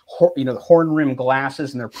 with their, the horn rimmed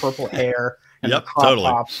glasses and their purple hair. And the crop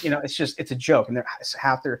tops, it's a joke, and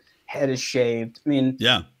half their head is shaved. I mean,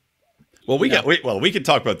 Well, we can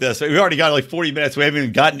talk about this. We've already got like 40 minutes. We haven't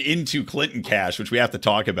even gotten into Clinton cash, which we have to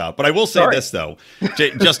talk about. But I will say this though,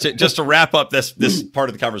 just to wrap up this part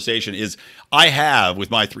of the conversation is, I have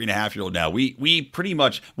with my 3.5-year-old now. We pretty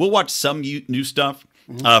much we'll watch some new stuff.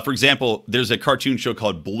 For example, there's a cartoon show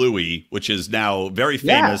called Bluey, which is now very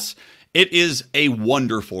famous. Yeah. It is a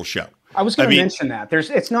wonderful show. I was going to mention that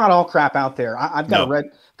it's not all crap out there. I've got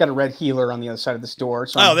a red heeler on the other side of this door.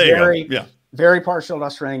 So there you go. Yeah. Very partial to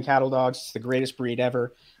Australian cattle dogs. It's the greatest breed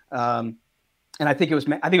ever. And I think it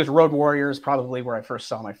was Road Warriors, probably where I first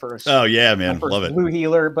saw my first. Oh yeah, man, love it. Blue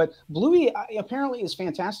heeler, but Bluey apparently is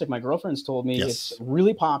fantastic. My girlfriend's told me it's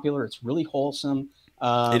really popular. It's really wholesome.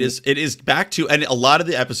 It is back to, and a lot of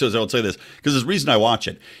the episodes, I will tell you this because there's a reason I watch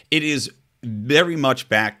it. It is very much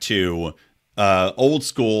back to old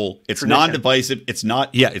school. It's non-divisive. It's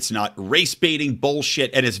not race baiting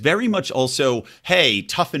bullshit. And it's very much also, hey,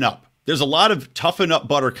 toughen up. There's a lot of toughen up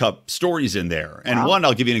buttercup stories in there. And one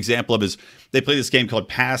I'll give you an example of is they play this game called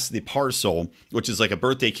Pass the Parcel, which is like a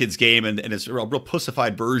birthday kids game. And it's a real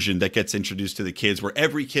pussified version that gets introduced to the kids where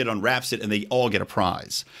every kid unwraps it and they all get a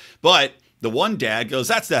prize. But the one dad goes,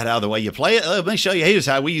 that's not how the way you play it. Let me show you. Here's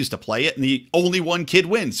how we used to play it. And the only one kid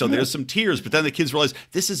wins. So there's some tears. But then the kids realize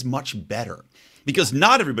this is much better. Because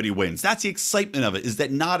not everybody wins. That's the excitement of it, is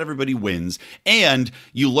that not everybody wins. And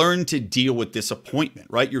you learn to deal with disappointment,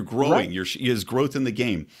 right? You're growing. Right. There's growth in the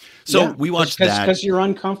game. So we watched that. Because you're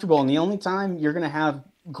uncomfortable. And the only time you're going to have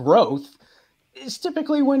growth is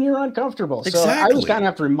typically when you're uncomfortable. Exactly. So I always kind of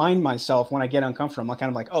have to remind myself when I get uncomfortable. I'm kind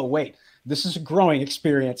of like, oh, wait, this is a growing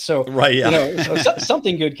experience. So, so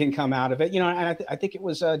something good can come out of it. And I think it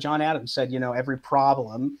was John Adams said, every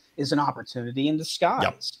problem is an opportunity in disguise.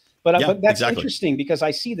 Yep. But that's interesting because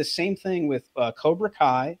I see the same thing with Cobra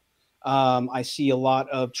Kai, I see a lot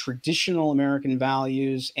of traditional American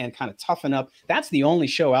values and kind of toughen up. That's the only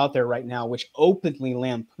show out there right now which openly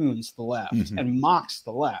lampoons the left and mocks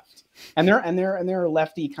the left. And there are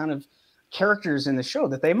lefty kind of characters in the show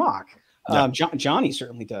that they mock. Yeah. Johnny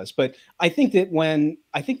certainly does. But I think that when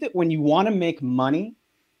you want to make money,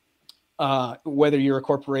 whether you're a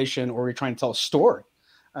corporation or you're trying to tell a story,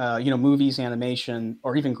 movies, animation,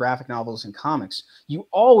 or even graphic novels and comics, you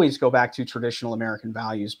always go back to traditional American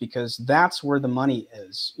values because that's where the money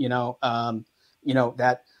is. You want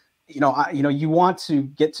to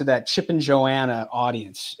get to that Chip and Joanna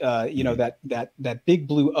audience. That big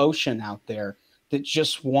blue ocean out there that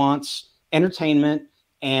just wants entertainment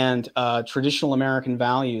and traditional American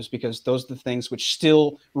values, because those are the things which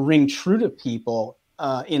still ring true to people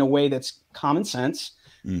in a way that's common sense.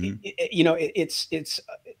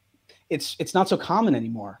 It's not so common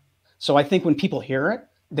anymore. So I think when people hear it,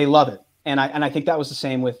 they love it. And I think that was the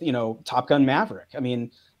same with, Top Gun Maverick. I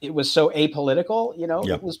mean, it was so apolitical,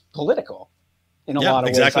 it was political in a lot of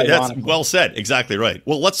ways. Exactly. That's well said. Exactly right.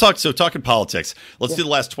 Well, let's talk. So talking politics, let's do the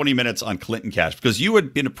last 20 minutes on Clinton Cash, because you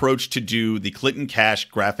had been approached to do the Clinton Cash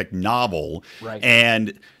graphic novel. Right.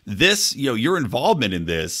 And this, your involvement in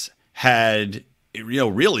this had,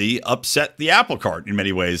 really upset the apple cart in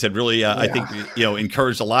many ways. Had really, I think,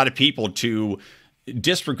 encouraged a lot of people to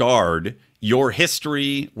disregard your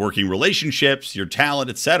history, working relationships, your talent,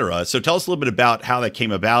 etc. So tell us a little bit about how that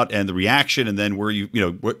came about and the reaction, and then where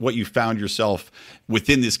what you found yourself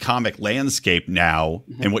within this comic landscape now,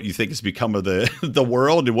 and what you think has become of the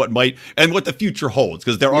world, and what the future holds,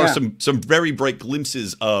 because there are some very bright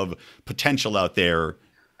glimpses of potential out there.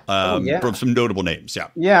 From some notable names. The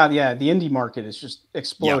indie market is just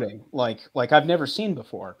exploding like I've never seen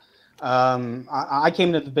before. I came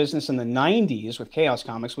into the business in the 90s with Chaos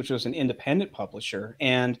Comics, which was an independent publisher,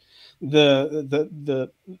 and the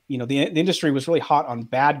industry was really hot on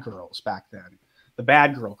bad girls back then, the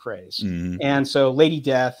bad girl craze. And so Lady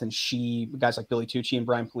Death and guys like Billy Tucci and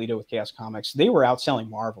Brian Pulido with Chaos Comics, they were outselling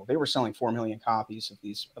Marvel. They were selling 4 million copies of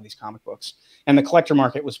these comic books, and the collector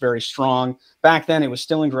market was very strong back then. It was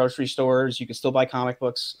still in grocery stores. You could still buy comic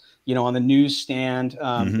books, on the newsstand.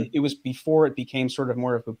 It was before it became sort of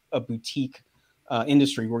more of a boutique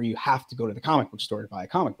industry where you have to go to the comic book store to buy a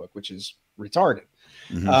comic book, which is retarded.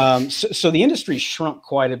 So the industry shrunk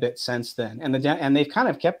quite a bit since then, and they've kind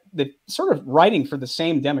of kept sort of writing for the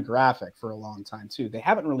same demographic for a long time too. They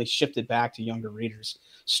haven't really shifted back to younger readers,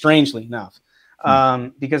 strangely enough,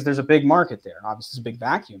 because there's a big market there. Obviously, there's a big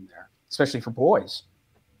vacuum there, especially for boys.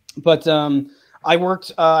 But I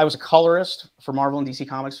worked. I was a colorist for Marvel and DC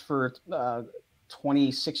Comics for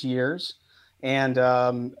 26 years. And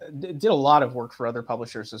did a lot of work for other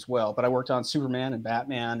publishers as well. But I worked on Superman and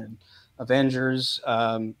Batman and Avengers,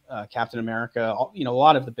 Captain America, a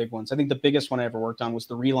lot of the big ones. I think the biggest one I ever worked on was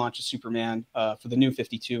the relaunch of Superman for the New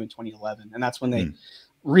 52 in 2011. And that's when they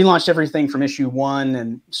relaunched everything from issue 1.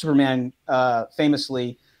 And Superman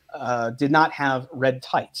famously did not have red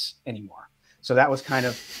tights anymore. So that was kind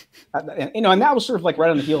of, and that was sort of like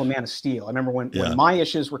right on the heel of Man of Steel. I remember when my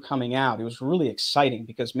issues were coming out, it was really exciting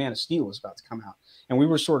because Man of Steel was about to come out. And we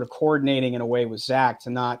were sort of coordinating in a way with Zach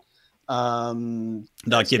to not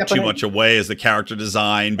give too much away as the character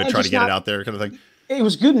design, but try to get it out there kind of thing. It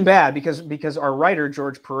was good and bad because our writer,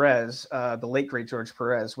 George Perez, the late, great George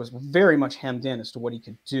Perez, was very much hemmed in as to what he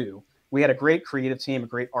could do. We had a great creative team, a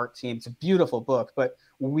great art team. It's a beautiful book, but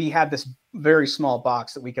we had this very small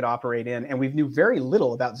box that we could operate in, and we knew very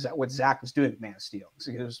little about what Zach was doing with Man of Steel.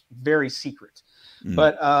 So it was very secret.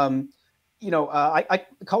 But I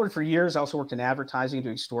colored for years. I also worked in advertising,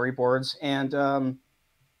 doing storyboards, and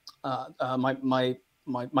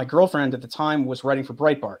my girlfriend at the time was writing for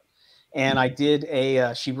Breitbart, and I did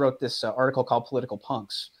she wrote this article called Political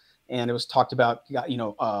Punks. And it was talked about,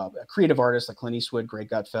 creative artists like Clint Eastwood, Greg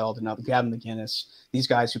Gutfeld, and now Gavin McInnes, these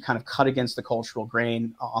guys who kind of cut against the cultural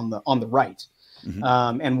grain on the right,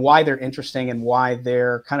 and why they're interesting and why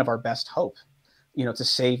they're kind of our best hope, to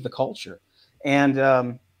save the culture. And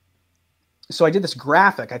so I did this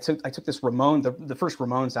graphic. I took this the first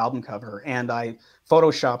Ramones album cover, and I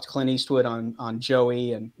photoshopped Clint Eastwood on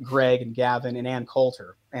Joey and Greg and Gavin and Ann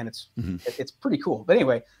Coulter, and it's pretty cool. But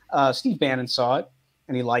anyway, Steve Bannon saw it.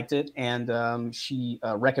 And he liked it, and she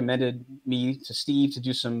recommended me to Steve to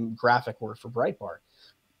do some graphic work for Breitbart.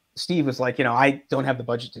 Steve was like, I don't have the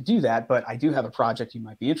budget to do that, but I do have a project you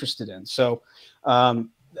might be interested in. So I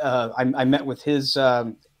met with his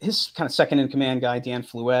kind of second in command guy, Dan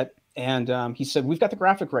Fluette, and he said, we've got the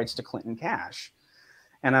graphic rights to Clinton Cash.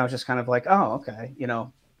 And I was just kind of like, oh, okay,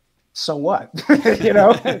 so what? You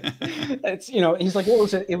know, it's, you know, he's like, well,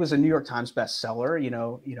 it was a New York Times bestseller,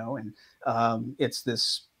 and it's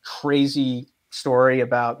this crazy story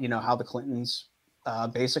about, how the Clintons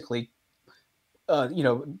basically,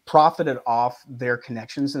 profited off their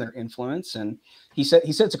connections and their influence. And he said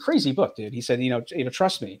it's a crazy book, dude. He said,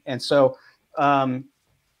 trust me. And so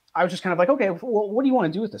I was just kind of like, okay, well, what do you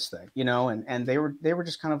want to do with this thing? And they were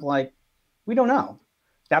just kind of like, we don't know.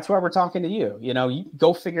 That's why we're talking to you. You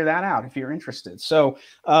go figure that out if you're interested. So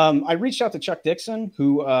I reached out to Chuck Dixon,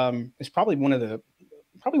 who is probably one of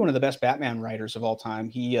the best Batman writers of all time.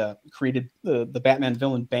 He created the Batman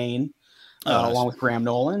villain Bane, nice. along with Graham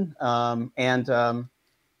Nolan. And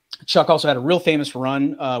Chuck also had a real famous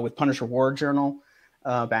run with Punisher War Journal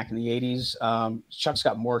back in the 80s. Chuck's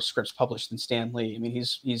got more scripts published than Stan Lee. I mean,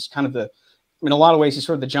 he's kind of in a lot of ways, he's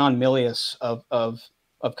sort of the John Milius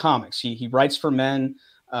of comics. He writes for men.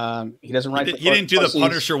 He doesn't write. He didn't do the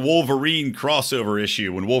Punisher Wolverine crossover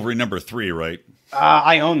issue when Wolverine #3, right?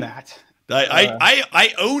 I own that.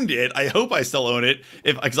 I owned it. I hope I still own it.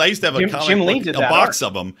 Because I used to have a comic book, a box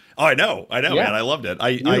of them. Oh, I know, yeah. Man. I loved it.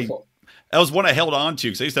 That was one I held on to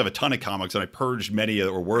because I used to have a ton of comics and I purged many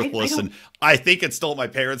that were worthless. And I think it's still at my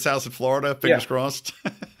parents' house in Florida. Fingers crossed.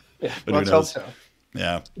 Yeah, but let's hope so.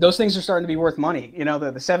 Yeah, those things are starting to be worth money. The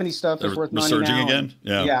 70s stuff is worth money now. Resurging again.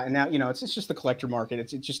 Yeah, and now it's just the collector market.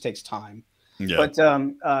 It just takes time. Yeah. But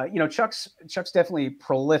Chuck's definitely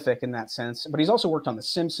prolific in that sense. But he's also worked on The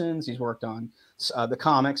Simpsons. He's worked on the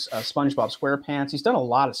comics, SpongeBob SquarePants. He's done a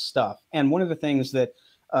lot of stuff. And one of the things that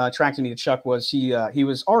attracted me to Chuck was he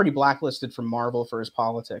was already blacklisted from Marvel for his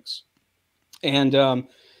politics, and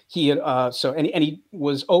he had and he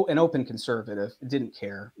was an open conservative, didn't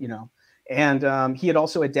care, And he had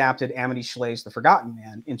also adapted Amity Shlaes' The Forgotten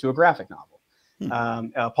Man into a graphic novel.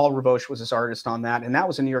 Paul Ravoche was his artist on that, and that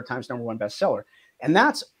was a New York Times #1 bestseller. And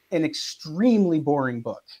that's an extremely boring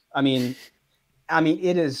book. I mean,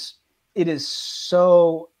 it is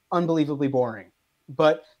so unbelievably boring.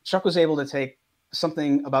 But Chuck was able to take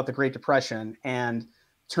something about the Great Depression and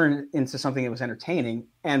turn it into something that was entertaining.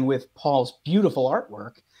 And with Paul's beautiful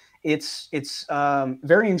artwork, it's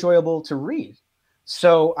very enjoyable to read.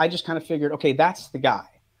 So I just kind of figured, okay, that's the guy.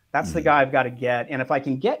 That's the guy I've got to get. And if I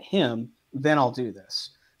can get him, then I'll do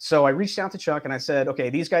this. So I reached out to Chuck and I said, okay,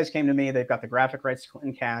 these guys came to me. They've got the graphic rights to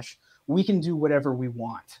Clinton Cash. We can do whatever we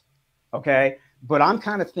want. Okay. But I'm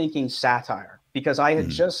kind of thinking satire because I had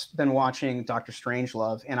just been watching Dr.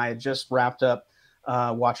 Strangelove and I had just wrapped up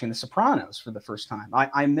watching The Sopranos for the first time.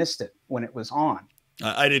 I missed it when it was on.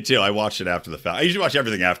 I did too. I watched it after the fact. I usually watch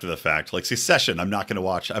everything after the fact. Like Succession, I'm not going to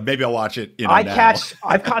watch. Maybe I'll watch it. Sometimes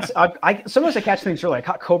I catch things early. I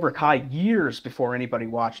caught Cobra Kai years before anybody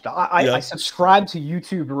watched it. I subscribed to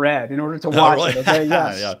YouTube Red in order to watch it. Okay,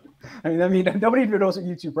 yes. Yeah. I mean, nobody even knows what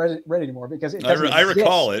YouTube Red anymore because it doesn't I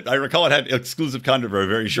recall it. I recall it had exclusive content for a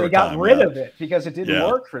very short time. They got rid of it because it didn't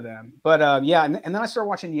work for them. But and then I started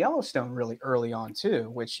watching Yellowstone really early on too,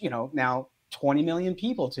 which now 20 million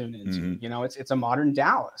people tune into. It's a modern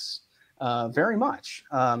Dallas, very much.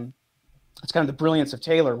 It's kind of the brilliance of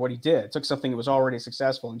Taylor, what he did. Took something that was already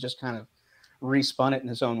successful and just kind of respun it in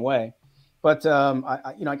his own way. But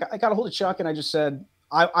I got a hold of Chuck and I just said,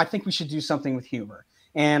 I think we should do something with humor.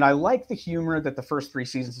 And I like the humor that the first 3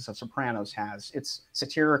 seasons of Sopranos has. It's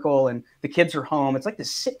satirical and the kids are home. It's like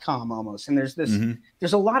this sitcom almost. And there's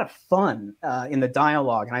a lot of fun in the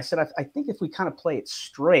dialogue. And I said, I think if we kind of play it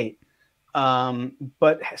straight,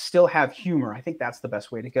 but still have humor, I think that's the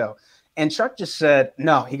best way to go. And Chuck just said,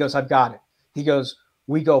 no, he goes, I've got it. He goes,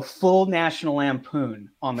 we go full National Lampoon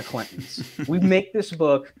on the Clintons. We make this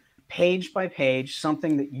book page by page,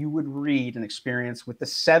 something that you would read and experience with the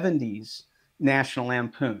 70s National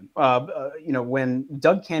Lampoon. When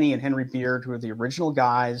Doug Kenny and Henry Beard, who are the original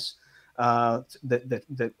guys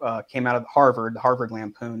that came out of Harvard, the Harvard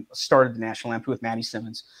Lampoon, started the National Lampoon with Matty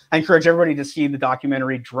Simmons. I encourage everybody to see the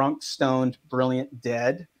documentary Drunk, Stoned, Brilliant,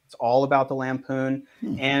 Dead. It's all about the Lampoon.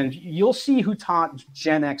 And you'll see who taught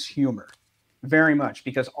Gen X humor very much,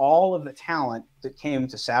 because all of the talent that came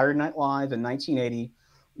to Saturday Night Live in 1980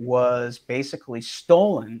 was basically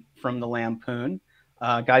stolen from the Lampoon.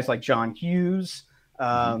 Guys like John Hughes,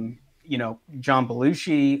 John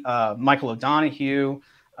Belushi, Michael O'Donoghue.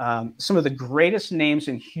 Some of the greatest names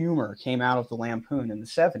in humor came out of the Lampoon in the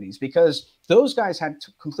 70s because those guys had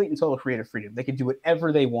complete and total creative freedom. They could do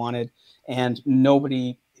whatever they wanted, and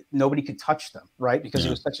nobody nobody could touch them, right? Because it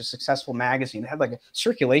was such a successful magazine. It had like a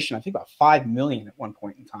circulation, I think about 5 million at one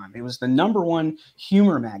point in time. It was the #1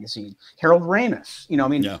 humor magazine. Harold Ramis, you know, I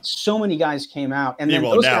mean, so many guys came out, and then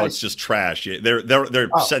those now guys, it's just trash. They're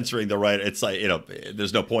censoring the right. It's like, you know,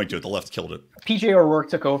 there's no point to it. The left killed it. PJ O'Rourke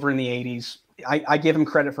took over in the 80s. I give him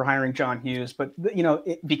credit for hiring John Hughes, but you know,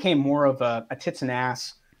 it became more of a tits and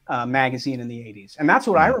ass magazine in the 80s, and that's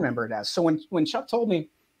what I remember it as. So when Chuck told me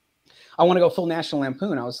I want to go full National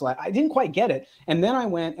Lampoon, I was like, I didn't quite get it. And then I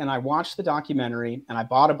went and I watched the documentary, and I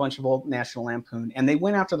bought a bunch of old National Lampoon, and they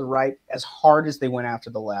went after the right as hard as they went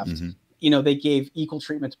after the left. You know, they gave equal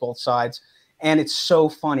treatment to both sides, and it's so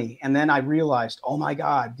funny. And then I realized, oh my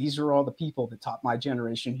God, these are all the people that taught my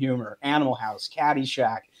generation humor: Animal House,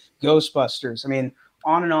 Caddyshack, Ghostbusters. I mean,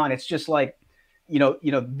 on and on. It's just like, you know,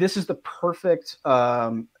 this is the perfect,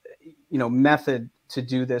 you know, method to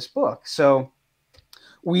do this book. So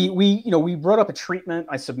we wrote up a treatment.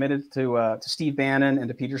 I submitted to Steve Bannon and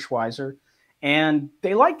to Peter Schweizer, and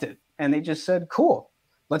they liked it. And they just said, cool,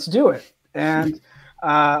 let's do it. And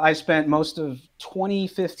I spent most of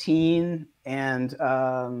 2015 and,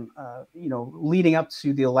 you know, leading up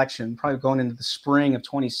to the election, probably going into the spring of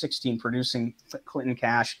 2016, producing Clinton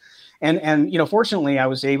Cash. And you know, fortunately, I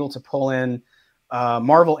was able to pull in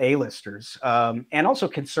Marvel A-listers and also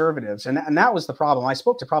conservatives. And that was the problem. I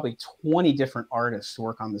spoke to probably 20 different artists to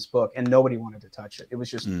work on this book, and nobody wanted to touch it. It was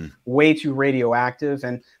just way too radioactive.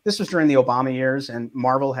 And this was during the Obama years, and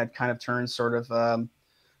Marvel had kind of turned sort of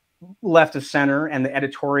left of center, and the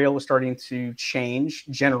editorial was starting to change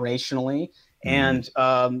generationally. And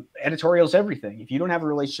editorial is everything. If you don't have a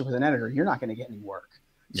relationship with an editor, you're not going to get any work.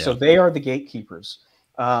 So they are the gatekeepers.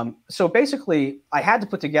 So basically, I had to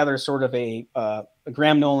put together sort of a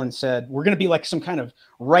Graham Nolan said, we're going to be like some kind of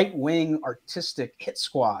right-wing artistic hit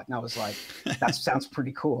squad. And I was like, that sounds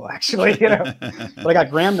pretty cool, actually. You know, but I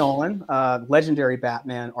got Graham Nolan, legendary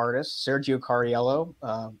Batman artist, Sergio Cariello,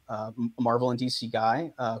 Marvel and DC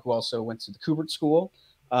guy, who also went to the Kubert School,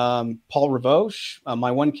 Paul Ravoche,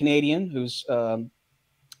 my one Canadian, who's who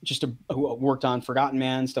worked on Forgotten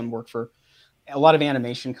Man's, done work for a lot of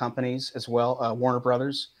animation companies as well, Warner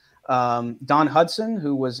Brothers. Don Hudson,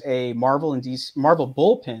 who was a Marvel and DC, Marvel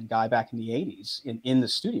bullpen guy back in the 80s in the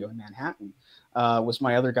studio in Manhattan, was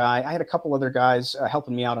my other guy. I had a couple other guys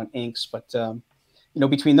helping me out on inks, but you know,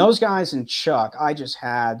 between those guys and Chuck, I just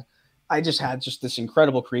had this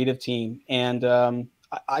incredible creative team, and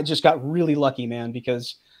I just got really lucky, man,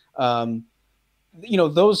 because you know,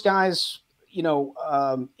 those guys. You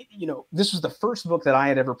know, this was the first book that I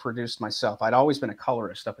had ever produced myself. I'd always been a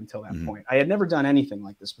colorist up until that point. I had never done anything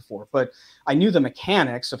like this before, but I knew the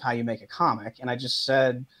mechanics of how you make a comic. And I just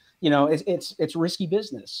said, you know, it's risky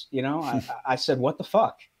business. You know, I said, what the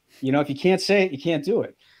fuck? You know, if you can't say it, you can't do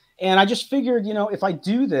it. And I just figured, you know, if I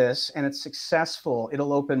do this and it's successful,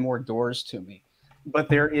 it'll open more doors to me. But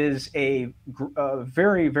there is a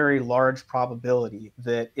very, very large probability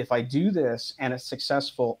that if I do this and it's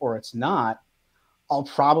successful or it's not, I'll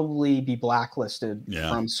probably be blacklisted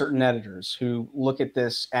from certain editors who look at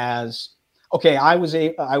this as, okay, I was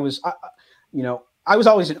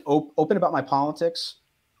always open about my politics.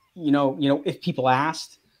 You know, if people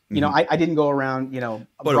asked. You know, I didn't go around, you know,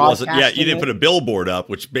 but it wasn't. Yeah, you didn't put a billboard up,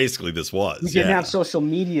 which basically this was. We didn't have social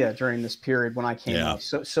media during this period when I came up.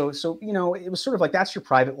 So you know, it was sort of like, that's your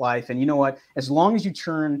private life, and you know what? As long as you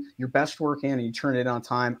turn your best work in and you turn it on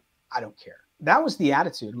time, I don't care. That was the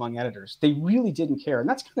attitude among editors. They really didn't care, and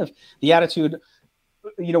that's kind of the attitude,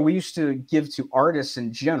 you know, we used to give to artists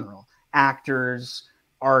in general, actors,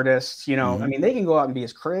 artists. You know, I mean, they can go out and be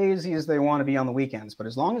as crazy as they want to be on the weekends, but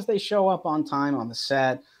as long as they show up on time on the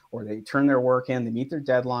set, or they turn their work in, they meet their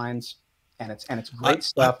deadlines, and it's great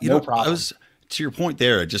stuff. No problem. To your point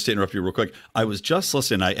there, just to interrupt you real quick, I was just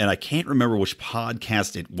listening, and I can't remember which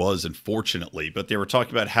podcast it was, unfortunately, but they were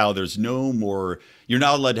talking about how there's no more, you're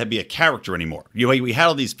not allowed to be a character anymore. You know, we had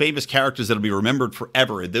all these famous characters that'll be remembered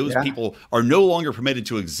forever, and those people are no longer permitted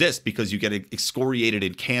to exist because you get excoriated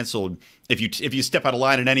and canceled if you step out of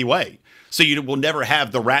line in any way. So you will never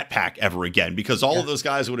have the Rat Pack ever again, because all of those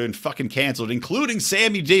guys would have been fucking canceled, including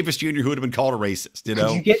Sammy Davis Jr., who would have been called a racist. You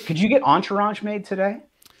know, could you get Entourage made today?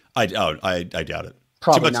 I doubt it.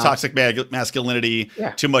 Probably too much toxic masculinity,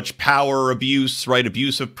 too much power abuse, right?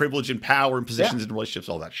 Abuse of privilege and power and positions in relationships,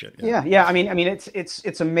 all that shit. Yeah. I mean,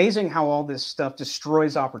 it's amazing how all this stuff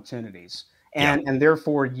destroys opportunities, and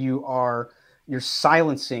therefore you're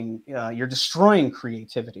silencing, you're destroying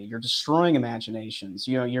creativity, you're destroying imaginations.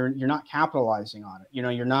 You know, you're not capitalizing on it. You know,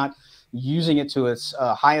 you're not using it to its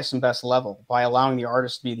highest and best level by allowing the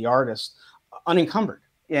artist to be the artist unencumbered.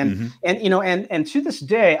 And you know, and to this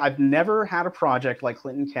day, I've never had a project like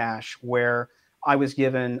Clinton Cash where I was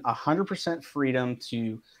given 100% freedom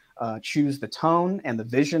to choose the tone and the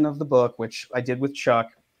vision of the book, which I did with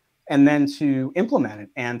Chuck, and then to implement it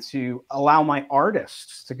and to allow my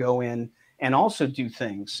artists to go in and also do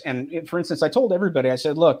things. And for instance, I told everybody, I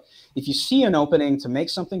said, look, if you see an opening to make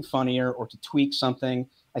something funnier or to tweak something,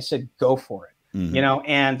 I said, go for it. You know,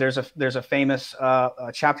 and there's a famous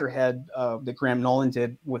chapter head that Graham Nolan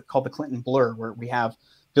did called the Clinton Blur, where we have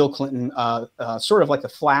Bill Clinton sort of like the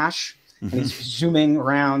Flash, and he's zooming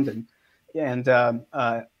around, and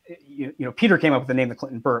you know, Peter came up with the name the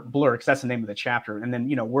Clinton Blur because that's the name of the chapter, and then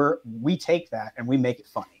you know we take that and we make it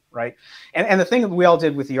funny, right? And the thing that we all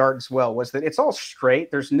did with the art as well was that it's all straight.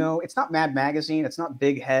 It's not Mad Magazine, it's not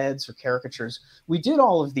big heads or caricatures. We did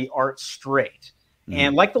all of the art straight.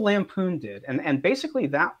 And like the Lampoon did, and basically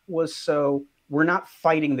that was so we're not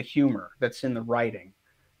fighting the humor that's in the writing.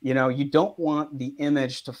 You know, you don't want the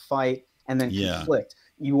image to fight and then conflict.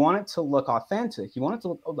 You want it to look authentic. You want it to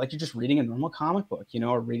look like you're just reading a normal comic book, you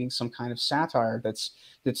know, or reading some kind of satire that's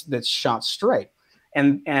shot straight.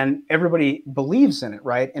 And everybody believes in it,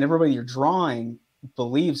 right? And everybody you're drawing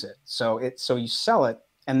believes it. So you sell it,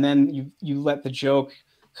 and then you let the joke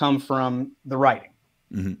come from the writing.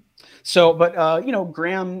 So, but you know,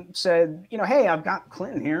 Graham said, you know, hey, I've got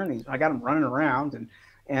Clinton here, and I got him running around,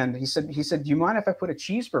 and he said, do you mind if I put a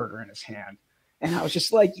cheeseburger in his hand? And I was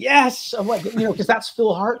just like, yes. I'm like, you know, because that's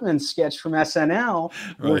Phil Hartman's sketch from SNL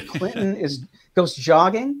where Clinton goes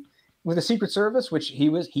jogging with the Secret Service, which he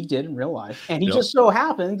did in real life, and he just so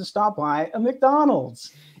happened to stop by a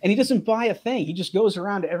McDonald's. And he doesn't buy a thing. He just goes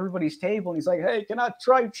around to everybody's table and he's like, hey, can I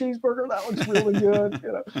try your cheeseburger? That looks really good.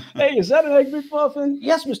 You know, hey, is that an Egg McMuffin?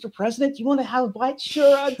 Yes, Mr. President. Do you want to have a bite?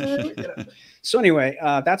 Sure, I do. You know? So anyway,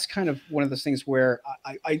 that's kind of one of those things where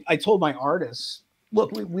I told my artists, look,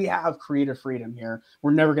 we have creative freedom here. We're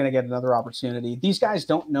never going to get another opportunity. These guys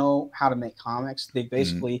don't know how to make comics. They've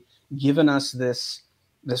basically given us this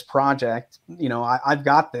project. You know, I've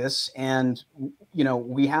got this, and you know,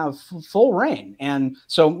 we have full reign. And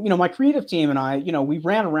so, you know, my creative team and I, you know, we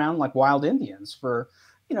ran around like wild Indians for,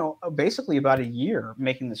 you know, basically about a year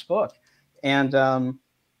making this book. And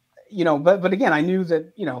you know, but again, I knew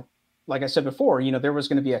that, you know, like I said before, you know, there was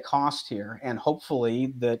going to be a cost here, and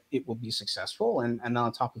hopefully that it will be successful. And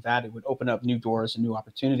on top of that, it would open up new doors and new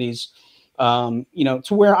opportunities, you know,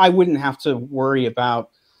 to where I wouldn't have to worry about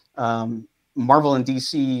Marvel and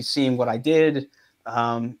DC seeing what I did.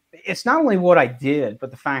 It's not only what I did,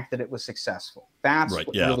 but the fact that it was successful. That's what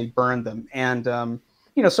really burned them. And,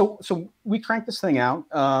 you know, so we cranked this thing out.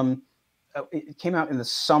 It came out in the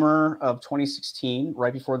summer of 2016,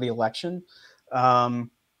 right before the election.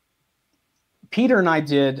 Peter and I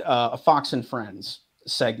did a Fox and Friends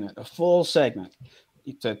segment, a full segment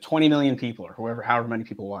to 20 million people or however many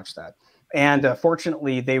people watched that. And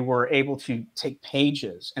fortunately, they were able to take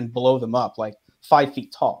pages and blow them up like 5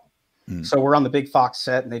 feet tall. So we're on the big Fox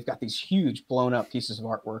set, and they've got these huge blown up pieces of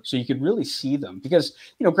artwork. So you could really see them because,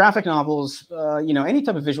 you know, graphic novels, you know, any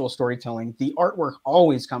type of visual storytelling, the artwork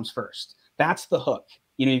always comes first. That's the hook.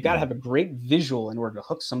 You know, you've got to have a great visual in order to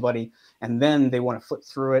hook somebody, and then they want to flip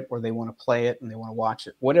through it, or they want to play it and they want to watch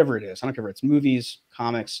it, whatever it is. I don't care if it's movies,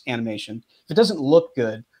 comics, animation. If it doesn't look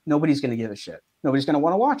good, nobody's going to give a shit. Nobody's going to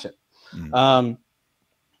want to watch it.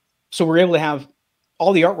 So we're able to have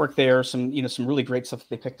all the artwork there, some really great stuff that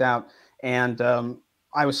they picked out. And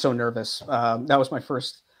I was so nervous. That was my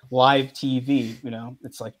first live TV, you know,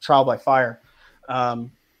 it's like trial by fire.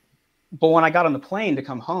 But when I got on the plane to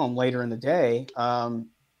come home later in the day,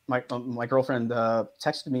 my girlfriend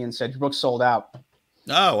texted me and said, your book's sold out.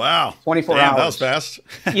 Oh, wow. 24 hours. That was fast.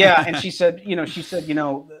 Yeah. And she said, you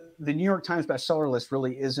know, the New York Times bestseller list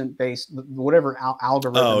really isn't based, whatever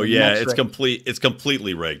algorithm. Oh yeah. Metric. It's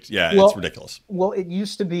completely rigged. Yeah. Well, it's ridiculous. Well, it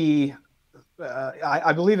used to be,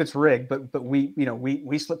 I believe it's rigged, but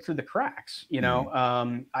we slipped through the cracks, you know.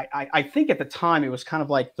 I think at the time it was kind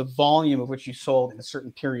of like the volume of which you sold in a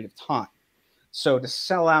certain period of time. So to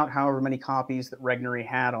sell out however many copies that Regnery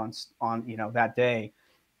had on, you know, that day,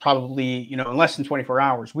 probably, you know, in less than 24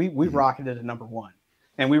 hours, we rocketed to #1.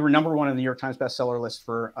 And we were #1 in the New York Times bestseller list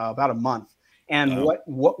for about a month. And what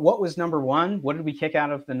was #1? What did we kick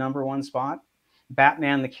out of the #1 spot?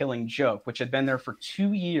 Batman: The Killing Joke, which had been there for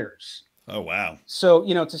 2 years. Oh, wow. So,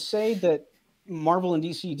 you know, to say that Marvel and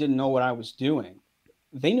DC didn't know what I was doing,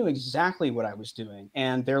 they knew exactly what I was doing.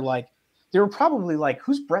 And they were probably like,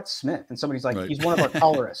 who's Brett Smith? And somebody's like, he's one of our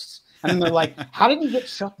colorists. And then they're like, how did you get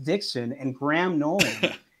Chuck Dixon and Graham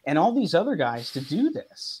Nolan and all these other guys to do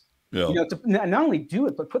this? You know, to not only do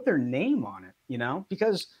it, but put their name on it, you know,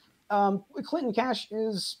 because Clinton Cash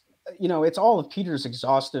is, it's all of Peter's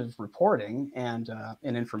exhaustive reporting and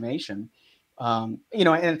information. And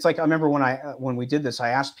it's like, I remember when we did this, I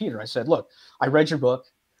asked Peter, I said, look, I read your book.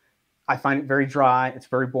 I find it very dry. It's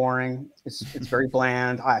very boring. It's very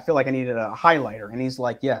bland. I feel like I needed a highlighter. And he's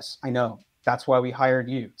like, yes, I know. That's why we hired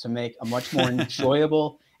you, to make a much more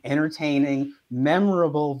enjoyable, entertaining,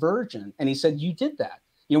 memorable version. And he said, you did that.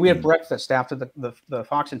 We had breakfast after the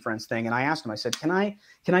Fox and Friends thing. And I asked him, I said, can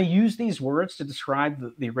I use these words to describe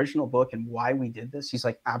the original book and why we did this? He's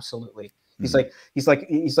like, absolutely. He's like,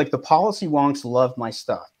 the policy wonks love my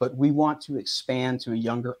stuff, but we want to expand to a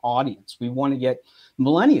younger audience. We want to get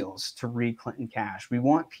millennials to read Clinton Cash. We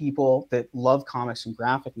want people that love comics and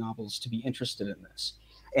graphic novels to be interested in this.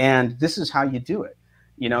 And this is how you do it.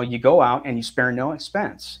 You go out and you spare no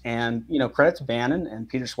expense. And, credit to Bannon and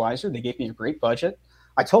Peter Schweizer. They gave me a great budget.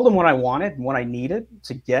 I told them what I wanted and what I needed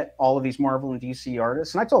to get all of these Marvel and DC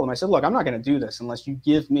artists. And I told them, I said, look, I'm not going to do this unless you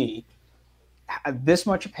give me this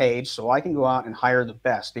much a page so I can go out and hire the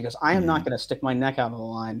best, because I am not going to stick my neck out of the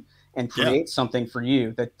line and create something for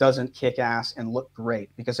you that doesn't kick ass and look great.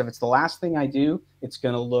 Because if it's the last thing I do, it's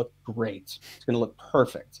going to look great. It's going to look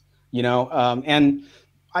perfect, and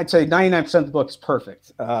I'd say 99% of the book is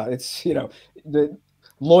perfect. It's, the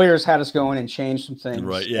lawyers had us go in and change some things.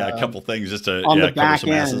 Right. Yeah. A couple things just to on the back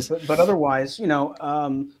cover some end, but otherwise,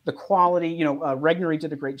 the quality, Regnery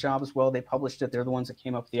did a great job as well. They published it. They're the ones that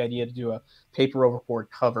came up with the idea to do a paper overboard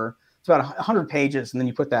cover. It's about 100 pages. And then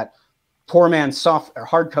you put that poor man's soft or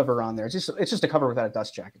hardcover on there. It's just a cover without a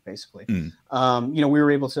dust jacket, basically. We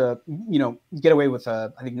were able to, get away with, I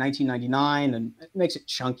think 1999, and it makes it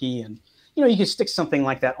chunky. And, you can stick something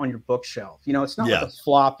like that on your bookshelf. It's not like a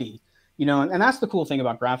floppy, and that's the cool thing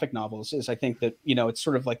about graphic novels is I think that, it's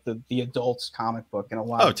sort of like the adult's comic book in a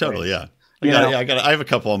lot of ways. Totally. Yeah. I have a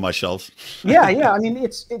couple on my shelves. Yeah. I mean,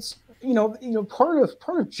 it's part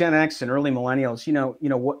of Gen X and early millennials,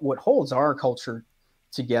 what holds our culture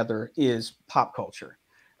together is pop culture.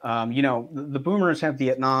 The boomers have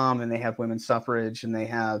Vietnam, and they have women's suffrage, and they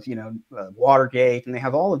have, Watergate, and they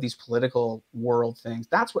have all of these political world things.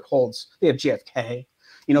 That's what holds, they have JFK,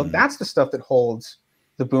 that's the stuff that holds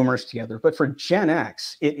the boomers together. But for Gen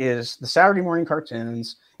X, it is the Saturday morning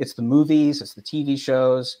cartoons, it's the movies, it's the TV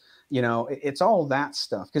shows, it's all that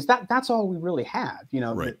stuff. Because that's all we really had,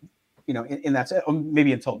 right. And that's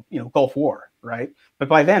maybe until, Gulf War. Right. But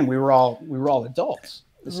by then we were all adults.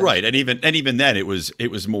 Right. And even then it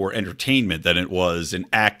was more entertainment than it was an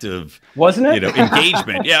active, wasn't it?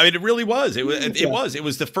 Engagement. Yeah. I mean, it really was. It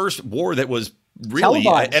was the first war that was really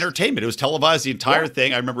entertainment. It was televised, the entire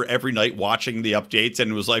thing. I remember every night watching the updates, and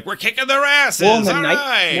it was like, we're kicking their asses.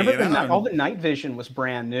 Well, all the night vision was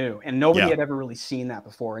brand new, and nobody had ever really seen that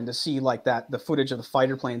before. And to see like the footage of the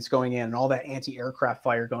fighter planes going in and all that anti-aircraft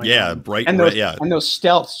fire going on. Bright. And those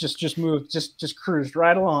stealths just moved, just cruised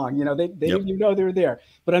right along. They didn't even know they were there.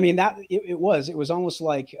 But I mean, it was almost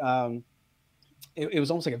like, it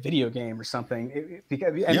was almost like a video game or something.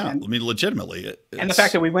 I mean, legitimately. And the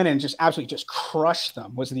fact that we went in and just absolutely just crushed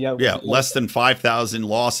them was the other. Yeah, less than 5,000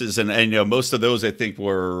 losses, and most of those I think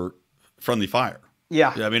were friendly fire.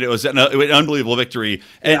 Yeah, I mean, it was an unbelievable victory.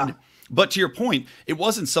 And but to your point, it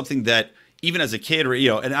wasn't something that even as a kid or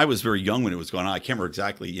and I was very young when it was going on. I can't remember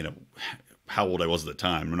exactly how old I was at the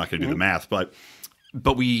time. I'm not going to do the math, but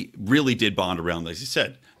we really did bond around, as you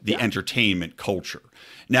said, the entertainment culture.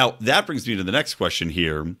 Now, that brings me to the next question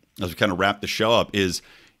here, as we kind of wrap the show up, is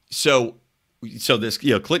so this,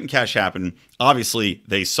 Clinton Cash happened. Obviously,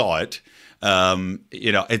 they saw it. And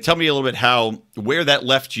tell me a little bit where that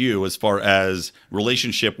left you as far as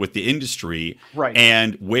relationship with the industry, right?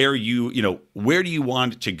 And where where do you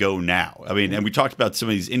want it to go now? I mean, and we talked about some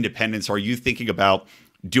of these independents. Are you thinking about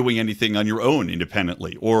doing anything on your own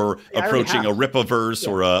independently, or approaching a Rippaverse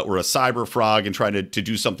or a Cyber Frog and trying to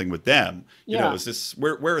do something with them? Is this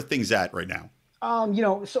where are things at right now?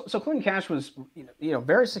 So Clinton Cash was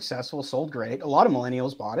very successful, sold great. A lot of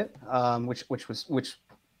millennials bought it, which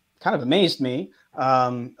kind of amazed me.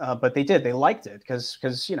 But they liked it because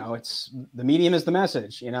it's the medium is the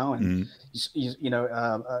message, and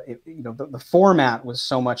the format was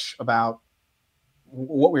so much about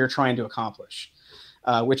what we were trying to accomplish.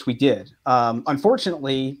 Which we did.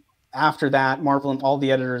 Unfortunately, after that, Marvel and all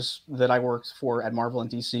the editors that I worked for at Marvel and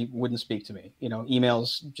DC wouldn't speak to me.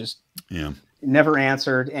 Emails just never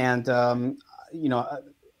answered, and I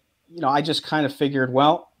just kind of figured,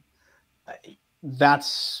 well, that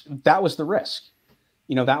was the risk.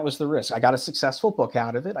 That was the risk. I got a successful book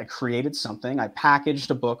out of it. I created something. I packaged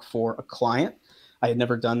a book for a client. I had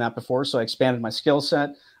never done that before, so I expanded my skill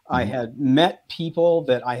set. I had met people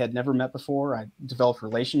that I had never met before. I developed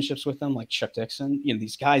relationships with them, like Chuck Dixon. You know,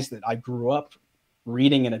 these guys that I grew up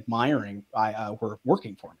reading and admiring, were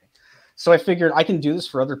working for me. So I figured I can do this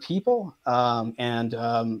for other people. You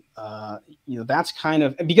know, that's kind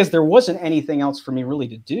of because there wasn't anything else for me really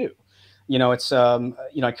to do. You know, it's, you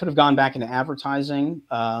know, I could have gone back into advertising,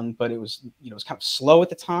 but it was, you know, it was kind of slow at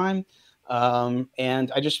the time.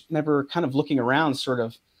 And I just remember kind of looking around, sort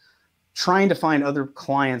of trying to find other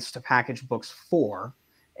clients to package books for.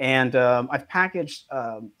 And I've packaged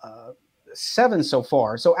 7 so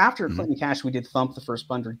far. So after Clinton Cash, we did Thump the First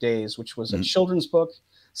 100 Days, which was a children's book,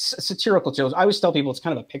 satirical children. I always tell people it's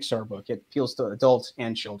kind of a Pixar book. It appeals to adults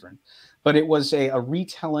and children. But it was a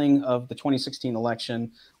retelling of the 2016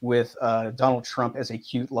 election with Donald Trump as a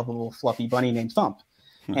cute, lovable, fluffy bunny named Thump.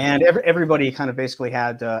 And everybody kind of basically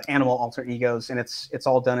had animal alter egos, and it's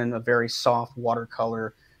all done in a very soft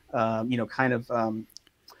watercolor, you know, kind of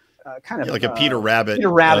like a Peter Rabbit.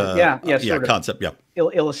 Yeah, concept,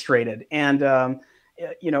 illustrated. And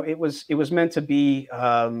you know, it was meant to be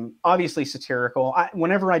obviously satirical.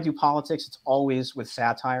 Whenever I do politics, it's always with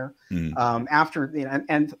satire. After, you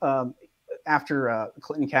know, after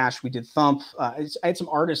Clinton Cash, we did Thump. I had some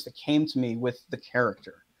artists that came to me with the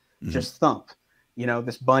character, just Thump. You know,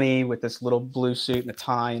 this bunny with this little blue suit and a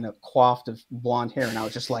tie and a coiffed of blonde hair. And I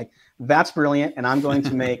was just like, that's brilliant. And I'm going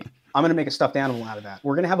to make a stuffed animal out of that.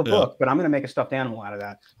 We're going to have a book, but I'm going to make a stuffed animal out of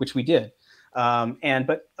that, which we did. You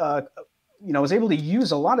know, I was able to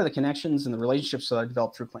use a lot of the connections and the relationships that I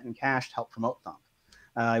developed through Clinton Cash to help promote Thump.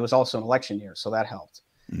 It was also an election year, so that helped.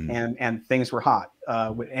 And things were hot.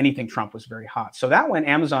 Anything Trump was very hot. So that went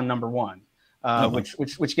Amazon #1.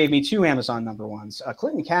 Which gave me 2 Amazon #1s.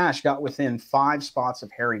 Clinton Cash got within 5 spots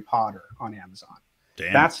of Harry Potter on Amazon.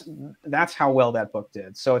 Damn. That's how well that book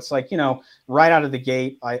did. So it's like, you know, right out of the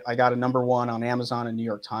gate, I got a #1 on Amazon and New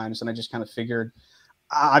York Times, and I just kind of figured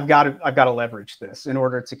I've got to leverage this in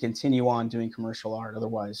order to continue on doing commercial art.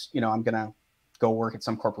 Otherwise, you know, I'm gonna go work at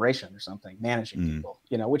some corporation or something, managing people,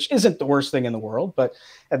 you know, which isn't the worst thing in the world, but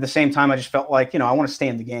at the same time, I just felt like, you know, I want to stay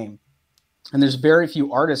in the game. And there's very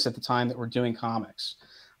few artists at the time that were doing comics,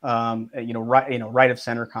 you know, right of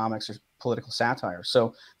center comics or political satire.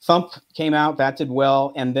 So Thump came out, that did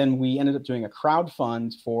well. And then we ended up doing a crowd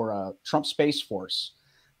fund for Trump Space Force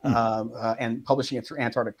and publishing it through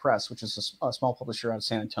Antarctic Press, which is a small publisher out of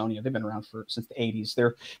San Antonio. They've been around since the 80s. They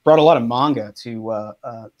brought a lot of manga to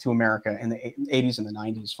America in the 80s and the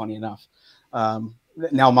 90s, funny enough.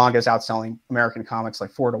 Now manga is outselling American comics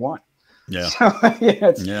like 4 to 1. Yeah. So,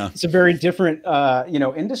 it's a very different, you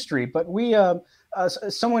know, industry. But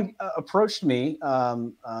someone approached me,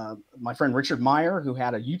 my friend Richard Meyer, who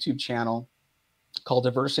had a YouTube channel called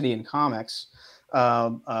Diversity in Comics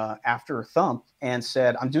after Thump, and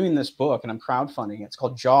said, I'm doing this book and I'm crowdfunding it. It's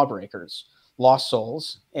called Jawbreakers, Lost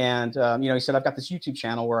Souls. And, you know, he said, I've got this YouTube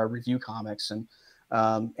channel where I review comics. And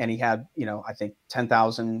he had, you know, I think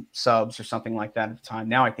 10,000 subs or something like that at the time.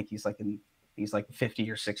 Now I think he's like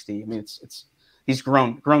 50 or 60. I mean, he's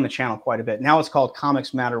grown the channel quite a bit. Now it's called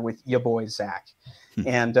Comics Matter with ya boy Zach.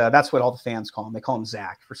 And that's what all the fans call him. They call him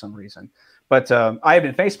Zach for some reason. But I have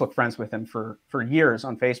been Facebook friends with him for years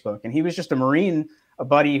on Facebook. And he was just a Marine, a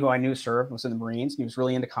buddy who I knew served, was in the Marines. And he was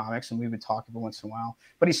really into comics, and we would talk every once in a while.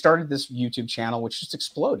 But he started this YouTube channel, which just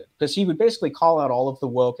exploded because he would basically call out all of the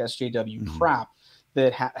woke SJW crap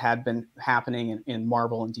that had been happening in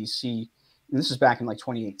Marvel and DC. And this is back in like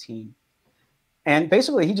 2018. And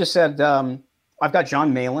basically, he just said, I've got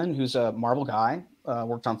John Malin, who's a Marvel guy,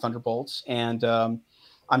 worked on Thunderbolts, and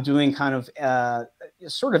I'm doing kind of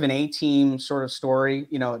sort of an A-team sort of story,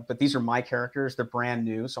 you know, but these are my characters. They're brand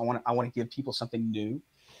new, so I want to give people something new.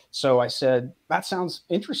 So I said, that sounds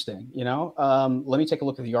interesting, you know. Let me take a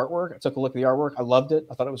look at the artwork. I took a look at the artwork. I loved it.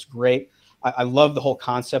 I thought it was great. I love the whole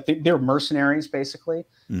concept. They're mercenaries, basically.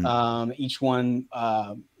 Each one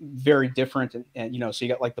very different. And, you know, so you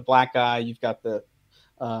got like the black guy. You've got the,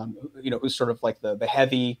 you know, who's sort of like the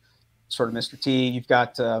heavy sort of Mr. T. You've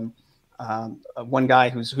got one guy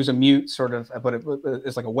who's a mute sort of, but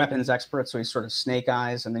is like a weapons expert. So he's sort of Snake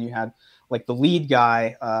Eyes. And then you had like the lead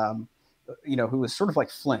guy, you know, who was sort of like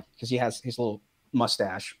Flint because he has his little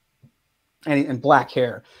mustache and black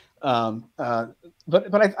hair.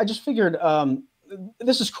 But I just figured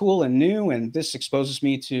this is cool and new, and this exposes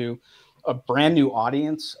me to a brand new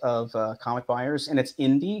audience of comic buyers, and it's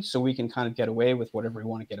indie, so we can kind of get away with whatever we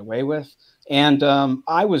want to get away with. And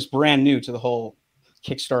I was brand new to the whole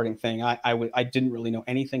kickstarting thing. I didn't really know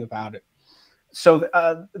anything about it. So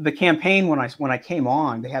the campaign, when I came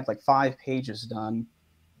on, they had like 5 pages done.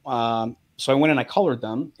 So I went and I colored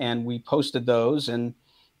them, and we posted those, and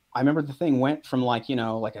I remember the thing went from like, you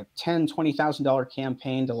know, like a $10,000-$20,000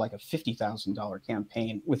 campaign to like a $50,000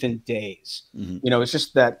 campaign within days. Mm-hmm. You know, it's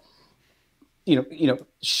just that,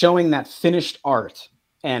 showing that finished art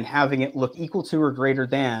and having it look equal to or greater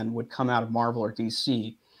than would come out of Marvel or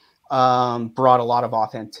DC, brought a lot of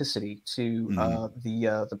authenticity to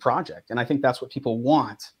the project. And I think that's what people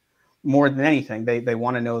want more than anything. They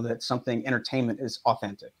want to know that something entertainment is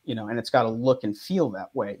authentic, you know, and it's got to look and feel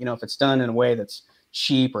that way. You know, if it's done in a way that's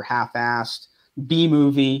cheap or half-assed,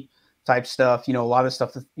 B-movie type stuff, you know, a lot of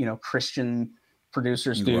stuff that, you know, Christian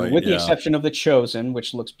producers do, with the exception of The Chosen,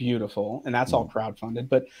 which looks beautiful, and that's all crowdfunded.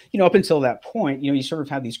 But, you know, up until that point, you know, you sort of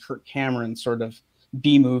have these Kirk Cameron sort of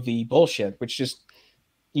B-movie bullshit, which just,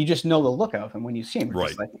 you just know the look of him when you see him.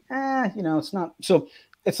 It's like, you know, it's not. So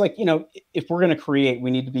it's like, you know, if we're going to create,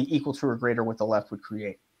 we need to be equal to or greater what the left would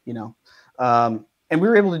create, you know. And we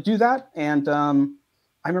were able to do that. And I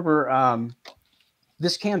remember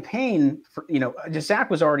this campaign, for, you know, Zach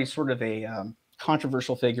was already sort of a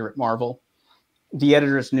controversial figure at Marvel. The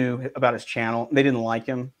editors knew about his channel. They didn't like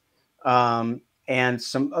him. And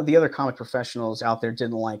some of the other comic professionals out there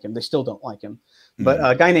didn't like him. They still don't like him. But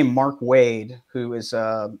a guy named Mark Waid, who is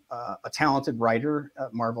a talented writer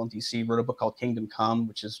at Marvel and DC, wrote a book called Kingdom Come,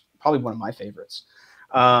 which is probably one of my favorites,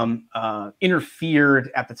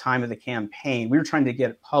 interfered at the time of the campaign. We were trying to get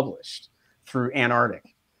it published through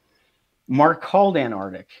Antarctic. Mark called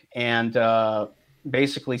Antarctic and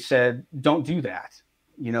basically said, don't do that.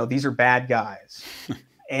 You know, these are bad guys.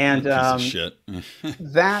 And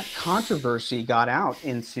that controversy got out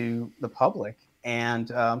into the public, and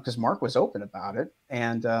because Mark was open about it,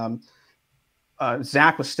 and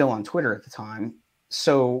Zach was still on Twitter at the time.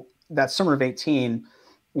 So that summer of 2018,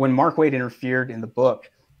 when Mark Waid interfered in the book,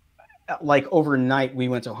 like overnight we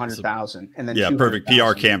went to 100,000, and then perfect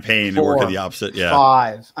PR campaign to work in the opposite.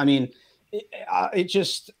 5. I mean, it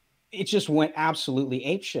just went absolutely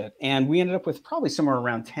apeshit, and we ended up with probably somewhere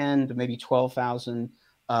around 10 to maybe 12,000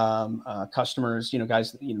 customers, you know,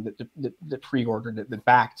 guys, you know, that pre-ordered it, that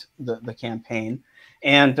backed the campaign.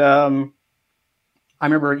 And I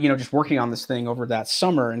remember, you know, just working on this thing over that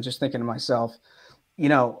summer and just thinking to myself, you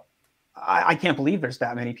know, I can't believe there's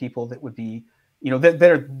that many people that would be, you know, that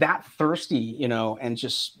are that thirsty, you know, and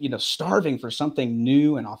just, you know, starving for something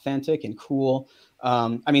new and authentic and cool.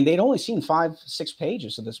 I mean, they'd only seen 5-6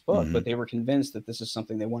 pages of this book, but they were convinced that this is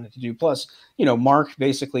something they wanted to do. Plus, you know, Mark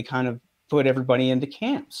basically kind of put everybody into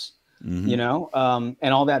camps, you know,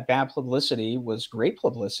 and all that bad publicity was great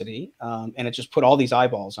publicity. And it just put all these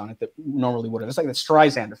eyeballs on it that normally would have. It's like the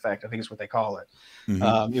Streisand effect, I think is what they call it.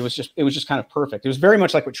 It was just kind of perfect. It was very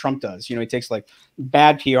much like what Trump does. You know, he takes like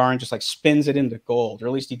bad PR and just like spins it into gold, or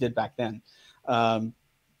at least he did back then.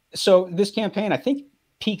 So this campaign, I think,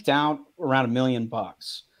 peaked out around $1 million.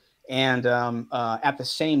 And at the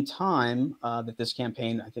same time that this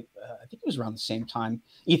campaign, I think it was around the same time,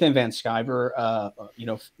 Ethan Van Sciver, you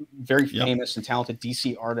know, very famous and talented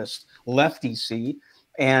DC artist, left DC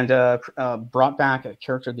and brought back a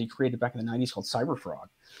character that he created back in the 90s called Cyberfrog.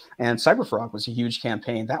 And Cyberfrog was a huge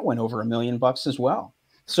campaign that went over $1 million as well.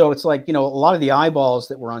 So it's like, you know, a lot of the eyeballs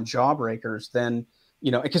that were on Jawbreakers then,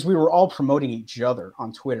 you know, because we were all promoting each other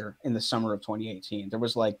on Twitter in the summer of 2018. There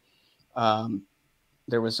was like,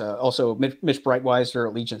 there was also Mitch Breitweiser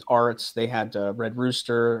at Legion Arts. They had Red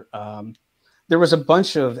Rooster. There was a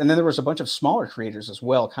bunch of, and then there was a bunch of smaller creators as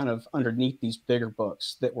well, kind of underneath these bigger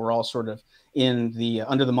books that were all sort of in the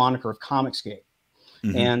under the moniker of Comicsgate.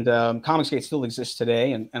 And Comicsgate still exists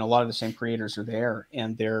today, and a lot of the same creators are there,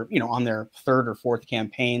 and they're, you know, on their 3rd or 4th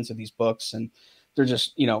campaigns of these books, and they're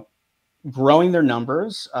just, you know, growing their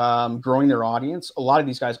numbers, growing their audience. A lot of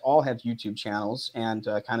these guys all have YouTube channels, and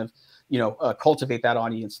kind of, you know, cultivate that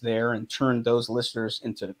audience there and turn those listeners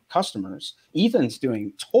into customers. Ethan's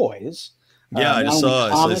doing toys. I just saw.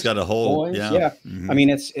 Comics, so he's got a whole. toys, I mean,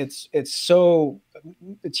 it's so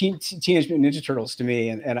Teenage Mutant Ninja Turtles to me,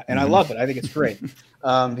 and I love it. I think it's great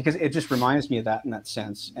because it just reminds me of that in that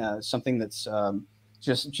sense. Something that's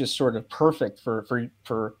just sort of perfect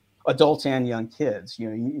for adults and young kids. You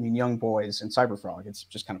know, young boys and Cyberfrog. It's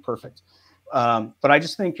just kind of perfect. But I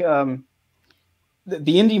just think the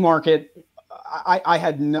indie market. I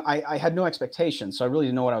had no expectations, so I really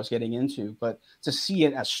didn't know what I was getting into. But to see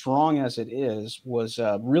it as strong as it is was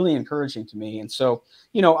really encouraging to me. And so,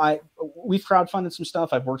 you know, we've crowdfunded some stuff.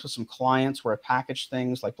 I've worked with some clients where I packaged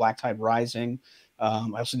things like Black Tide Rising. I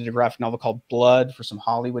also did a graphic novel called Blood for some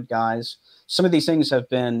Hollywood guys. Some of these things have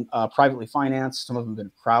been privately financed. Some of them have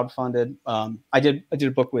been crowdfunded. I did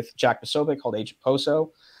a book with Jack Posobiec called Agent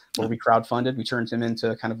Poso, where we crowdfunded. We turned him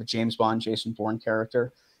into kind of a James Bond, Jason Bourne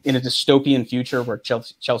character. in a dystopian future where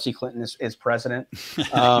Chelsea Clinton is president.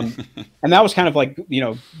 And that was kind of like,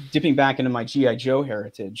 dipping back into my G.I. Joe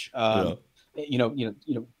heritage.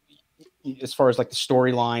 As far as like the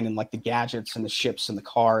storyline and like the gadgets and the ships and the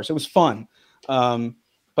cars, it was fun.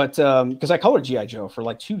 But because I colored G.I. Joe for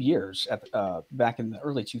like 2 years back in the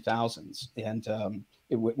early 2000s, and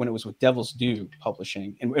when it was with Devil's Due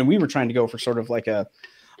Publishing, and we were trying to go for sort of like a,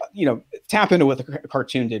 tap into what the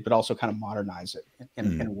cartoon did, but also kind of modernize it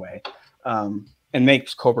in a way, and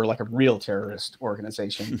make Cobra like a real terrorist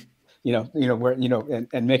organization,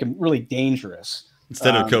 and make them really dangerous.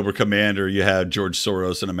 Instead of Cobra Commander, you had George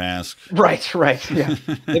Soros in a mask. Right. Yeah.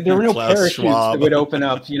 There were no parachutes that would open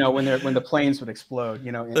up, when the planes would explode,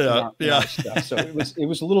 in our stuff. So it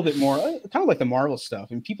was a little bit more kind of like the Marvel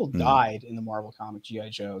stuff. And people died in the Marvel comic G.I.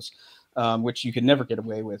 Joes, which you could never get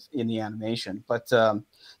away with in the animation. But the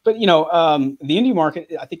indie market,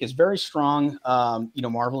 I think, is very strong.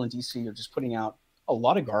 Marvel and DC are just putting out a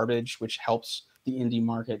lot of garbage, which helps the indie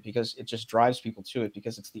market because it just drives people to it,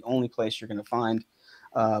 because it's the only place you're going to find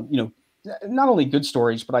not only good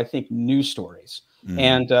stories, but I think new stories.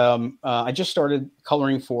 And I just started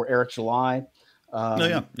coloring for Eric July,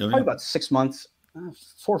 probably about 6 months,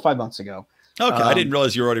 4 or 5 months ago. Okay, I didn't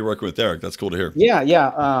realize you were already working with Eric. That's cool to hear.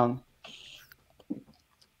 Yeah.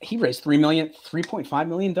 He raised $3.5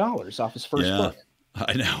 million off his first book.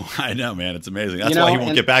 I know, man. It's amazing. That's why he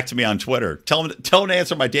won't get back to me on Twitter. Tell him to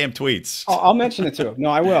answer my damn tweets. I'll mention it to him. No,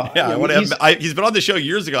 I will. Yeah, he's been on the show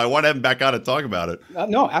years ago. I want to have him back on to talk about it.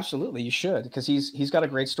 No, absolutely, you should, because he's got a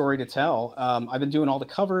great story to tell. I've been doing all the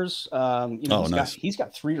covers. Nice. He's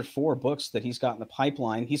got 3 or 4 books that he's got in the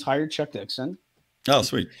pipeline. He's hired Chuck Dixon. Oh,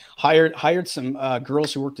 sweet. Hired some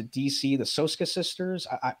girls who worked at DC, the Soska sisters.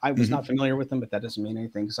 I was not familiar with them, but that doesn't mean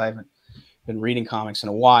anything because I haven't been reading comics in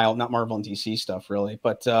a while, not Marvel and DC stuff really.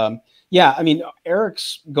 But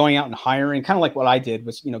Eric's going out and hiring, kind of like what I did,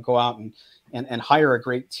 was go out and hire a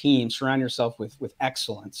great team, surround yourself with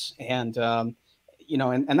excellence, and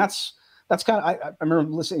that's kind of, I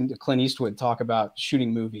remember listening to Clint Eastwood talk about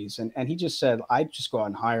shooting movies, and he just said, I just go out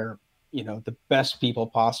and hire the best people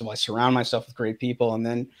possible. I surround myself with great people, and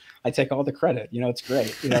then I take all the credit. It's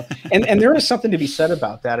great. And there is something to be said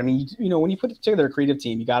about that. I mean, when you put together a creative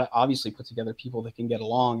team, you got to obviously put together people that can get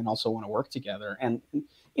along and also want to work together, and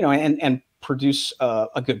and produce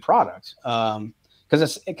a good product.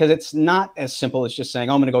 Because it's not as simple as just saying,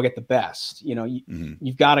 oh, I'm going to go get the best.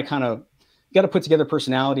 You've got to put together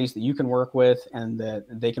personalities that you can work with and that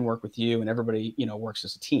they can work with you, and everybody works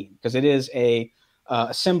as a team, because it is a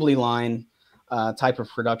assembly line type of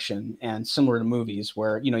production, and similar to movies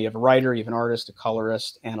where you have a writer, you have an artist, a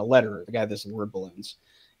colorist, and a letterer, the guy that does the word balloons,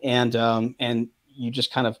 and you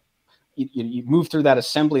just kind of you move through that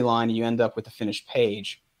assembly line and you end up with a finished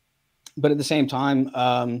page. But at the same time,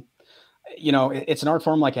 it's an art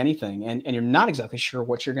form like anything, and you're not exactly sure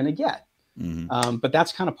what you're going to get. But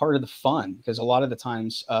that's kind of part of the fun, because a lot of the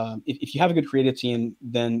times, if you have a good creative team,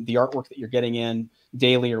 then the artwork that you're getting in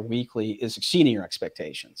daily or weekly is exceeding your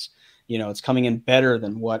expectations. It's coming in better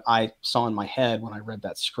than what I saw in my head when I read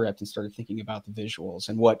that script and started thinking about the visuals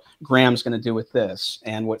and what Graham's going to do with this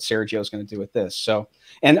and what Sergio's going to do with this. So,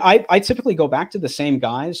 and I typically go back to the same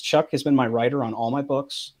guys. Chuck has been my writer on all my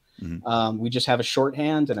books. We just have a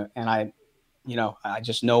shorthand, and I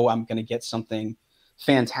just know I'm going to get something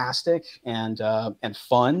fantastic and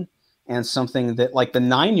fun, and something that like the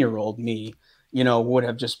 9-year-old me would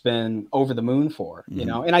have just been over the moon for,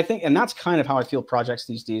 and I think, and that's kind of how I feel projects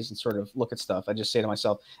these days, and sort of look at stuff. I just say to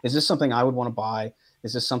myself, is this something I would want to buy?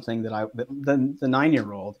 Is this something that the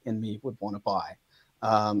 9-year-old in me would want to buy?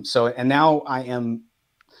 And now I am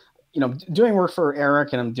doing work for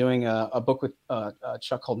Eric, and I'm doing a book with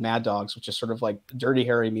Chuck called Mad Dogs, which is sort of like Dirty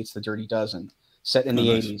Harry meets the Dirty Dozen, set in the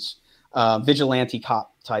 80s. Vigilante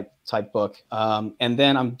cop type book, and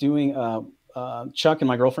then I'm doing Chuck and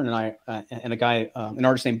my girlfriend and I and a guy, an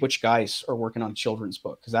artist named Butch Geis, are working on a children's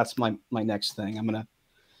book, because that's my next thing. I'm gonna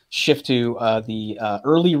shift to the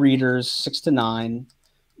early readers, 6 to 9,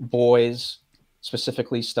 boys,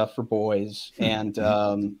 specifically stuff for boys, and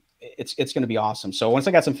it's going to be awesome. So once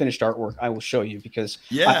I got some finished artwork, I will show you, because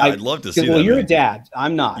I'd love to see that. Well, you're a dad.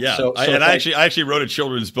 I'm not. Yeah. I actually wrote a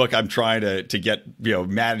children's book I'm trying to get,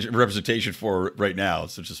 manage representation for right now.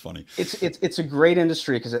 It's just funny. It's a great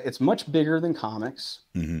industry, because it's much bigger than comics.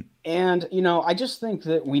 And, I just think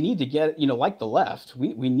that we need to get, like the left,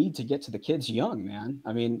 we need to get to the kids young, man.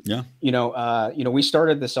 I mean, we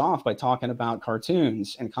started this off by talking about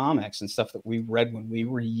cartoons and comics and stuff that we read when we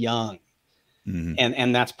were young.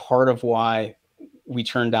 And that's part of why we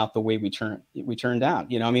turned out the way we turned out.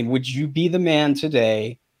 Would you be the man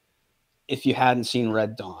today if you hadn't seen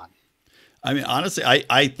Red Dawn. I mean, honestly,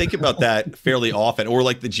 I think about that fairly often, or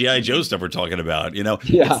like the G.I. Joe stuff we're talking about. You know,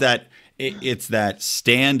 Yeah. it's that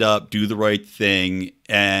stand up, do the right thing,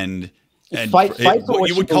 and fight for what what you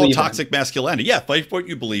you would call believe toxic in. masculinity. Yeah, fight for what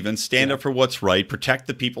you believe in, stand up for what's right, protect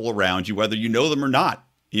the people around you, whether you know them or not.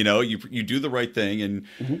 You know, you do the right thing,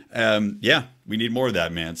 and yeah, we need more of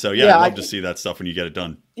that, man. So yeah, Yeah, I'd love to see that stuff when you get it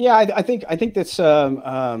done. yeah, I think that's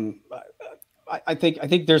I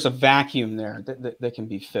think there's a vacuum there that can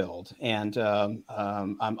be filled, and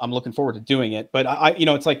I'm looking forward to doing it. But you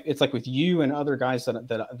know, it's like with you and other guys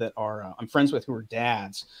that are I'm friends with who are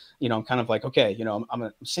dads. You know, I'm kind of like, okay, you know, I'm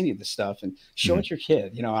gonna send you this stuff and show it to your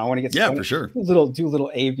kid. You know, I want to get Yeah, for sure. do a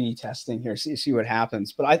little A/B testing here, see what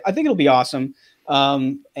happens. But I think it'll be awesome.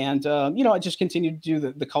 You know, I just continue to do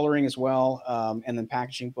the coloring as well, and then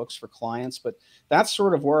packaging books for clients. But that's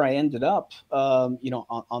sort of where I ended up, you know,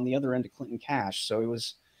 on the other end of Clinton Cash. So it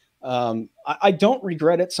was, I don't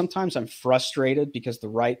regret it. Sometimes I'm frustrated because the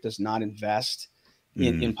right does not invest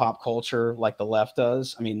in pop culture like the left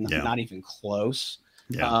does. I mean, not even close.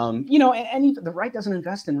 Yeah. You know, and even the right doesn't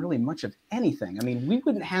invest in really much of anything. I mean, we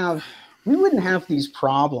wouldn't have these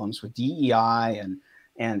problems with DEI and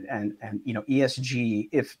you know, ESG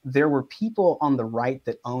if there were people on the right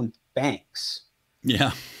that owned banks.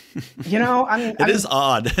 Yeah. You know, I mean, it is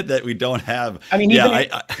odd that we don't have. I mean,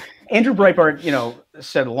 yeah, Andrew Breitbart, you know,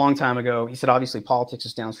 said a long time ago, he said, obviously politics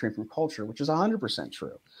is downstream from culture, which is 100%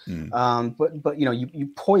 true. But, you know, you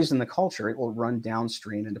poison the culture, it will run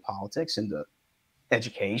downstream into politics, into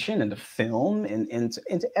education, into film, and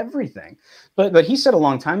into everything. But he said a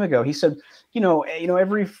long time ago, he said, you know,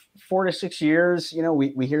 every 4 to 6 years, you know,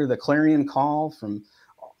 we hear the clarion call from,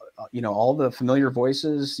 you know, all the familiar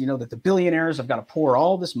voices, you know, that the billionaires have got to pour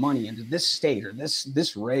all this money into this state or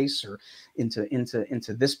this race or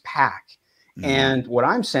into this pack. And what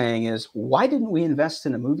I'm saying is, why didn't we invest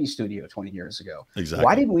in a movie studio 20 years ago? Exactly.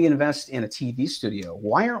 Why didn't we invest in a TV studio?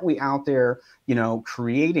 Why aren't we out there, you know,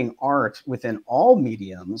 creating art within all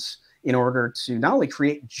mediums in order to not only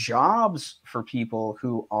create jobs for people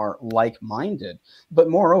who are like-minded, but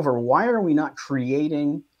moreover, why are we not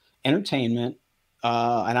creating entertainment,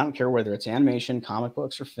 and I don't care whether it's animation, comic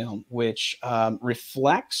books, or film, which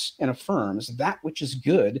reflects and affirms that which is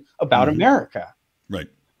good about America? Right.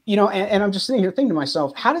 You know, and I'm just sitting here thinking to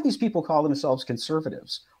myself, how do these people call themselves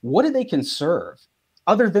conservatives? What do they conserve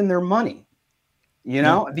other than their money? You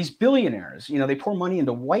know, these billionaires, you know, they pour money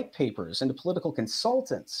into white papers, into political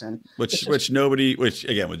consultants, and which nobody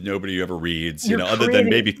ever reads, you know, other than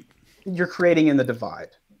maybe you're creating in the divide,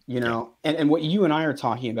 you know, and what you and I are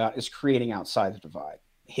talking about is creating outside the divide,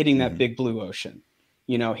 hitting that big blue ocean,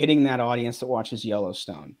 you know, hitting that audience that watches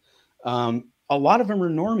Yellowstone. A lot of them are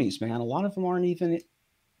normies, man. A lot of them aren't even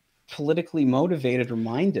politically motivated or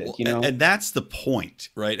minded, you know. And that's the point,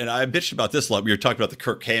 right? And I bitched about this a lot. We were talking about the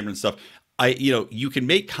Kirk Cameron stuff. You know, you can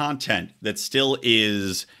make content that still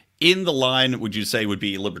is in the line, would you say would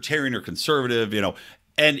be libertarian or conservative, you know,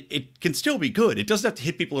 and it can still be good. It doesn't have to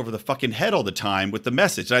hit people over the fucking head all the time with the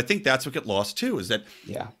message. And I think that's what get lost too, is that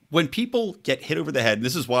when people get hit over the head, and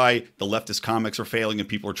this is why the leftist comics are failing and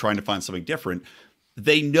people are trying to find something different,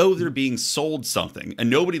 they know they're being sold something, and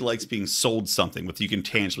nobody likes being sold something with you can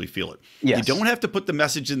tangibly feel it. Yes. You don't have to put the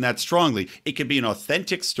message in that strongly. It can be an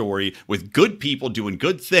authentic story with good people doing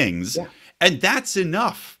good things, and that's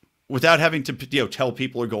enough without having to, you know, tell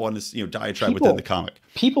people or go on this, you know, diatribe within the comic.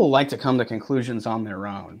 People like to come to conclusions on their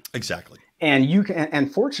own. Exactly. And you can,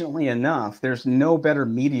 and fortunately enough, there's no better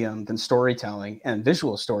medium than storytelling and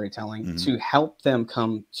visual storytelling to help them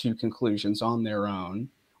come to conclusions on their own,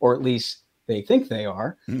 or at least they think they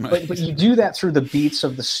are, but you do that through the beats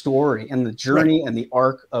of the story and the journey and the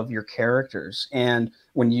arc of your characters. And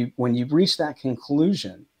when you reach that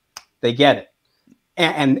conclusion, they get it,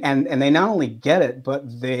 and they not only get it,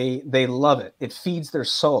 but they love it. It feeds their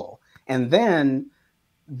soul, and then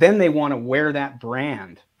they want to wear that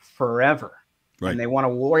brand forever, and they want to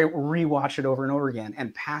rewatch it over and over again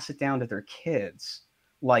and pass it down to their kids,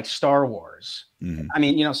 like Star Wars. I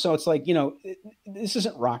mean, you know, so it's like, you know, this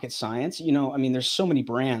isn't rocket science. You know, I mean, there's so many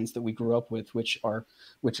brands that we grew up with, which are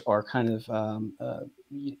kind of,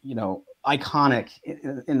 you know, iconic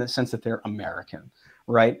in the sense that they're American,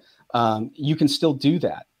 right? You can still do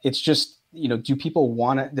that. It's just, you know,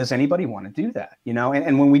 does anybody want to do that? You know,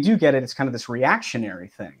 and when we do get it, it's kind of this reactionary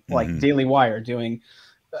thing, like Daily Wire doing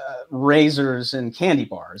razors and candy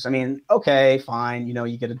bars. I mean, okay, fine. You know,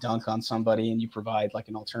 you get a dunk on somebody and you provide like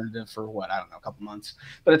an alternative for what, I don't know, a couple months.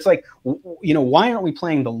 But it's like, you know, why aren't we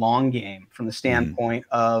playing the long game from the standpoint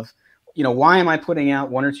of why am I putting out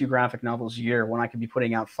 1 or 2 graphic novels a year when I could be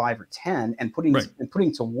putting out 5 or 10 and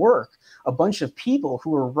putting to work a bunch of people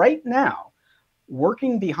who are right now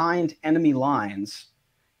working behind enemy lines,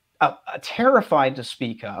 terrified to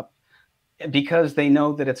speak up because they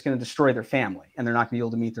know that it's going to destroy their family and they're not going to be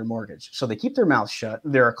able to meet their mortgage. So they keep their mouths shut.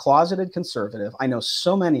 They're a closeted conservative. I know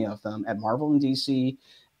so many of them at Marvel and DC,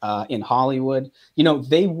 in Hollywood.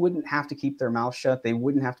 They wouldn't have to keep their mouth shut. They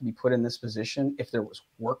wouldn't have to be put in this position if there was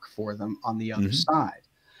work for them on the other side.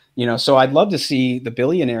 So I'd love to see the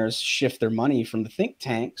billionaires shift their money from the think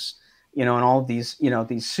tanks, and all of these,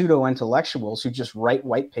 these pseudo intellectuals who just write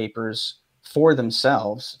white papers for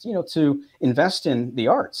themselves, to invest in the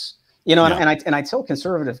arts. And I tell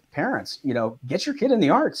conservative parents, get your kid in the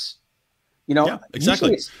arts.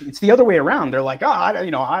 Exactly. It's the other way around. They're like, I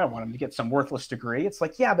don't want them to get some worthless degree. It's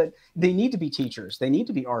like, yeah, but they need to be teachers. They need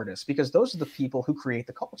to be artists because those are the people who create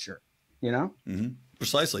the culture,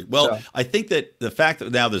 Precisely. Well, I think that the fact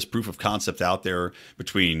that now there's proof of concept out there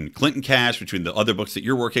between Clinton Cash, between the other books that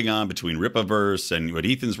you're working on, between Ripaverse and what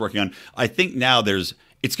Ethan's working on, I think now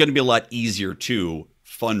it's going to be a lot easier to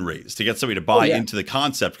fundraise, to get somebody to buy into the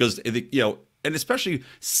concept because, and especially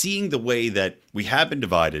seeing the way that we have been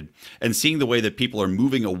divided and seeing the way that people are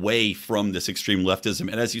moving away from this extreme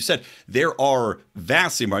leftism. And as you said, there are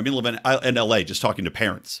vastly more. I mean, I live in LA, just talking to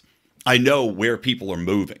parents. I know where people are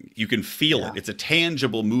moving. You can feel it. It's a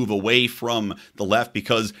tangible move away from the left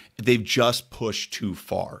because they've just pushed too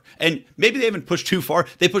far. And maybe they haven't pushed too far.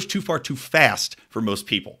 They pushed too far too fast for most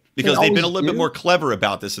people because they've been a little bit more clever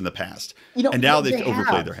about this in the past. And now they've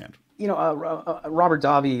overplayed their hand. Robert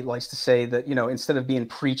Davi likes to say that, instead of being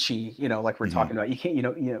preachy, like we're talking about, you can't,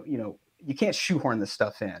 you can't shoehorn this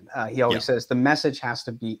stuff in. He always says the message has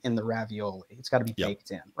to be in the ravioli. It's got to be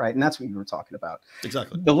baked in, right? And that's what you were talking about.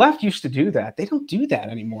 Exactly. The left used to do that. They don't do that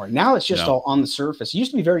anymore. Now it's just all on the surface. It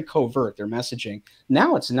used to be very covert, their messaging.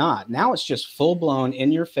 Now it's not. Now it's just full blown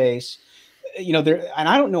in your face. And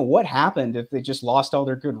I don't know what happened, if they just lost all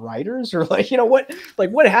their good writers or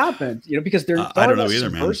what happened, because they're far less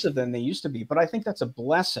subversive than they used to be. But I think that's a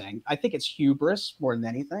blessing. I think it's hubris more than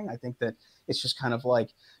anything. I think that it's just kind of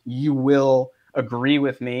like, you will agree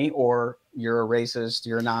with me or you're a racist,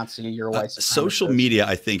 you're a Nazi, you're a white supremacist. Social media,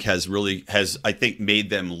 I think, has made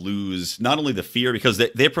them lose not only the fear, because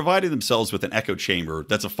they provided themselves with an echo chamber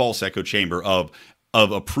that's a false echo chamber of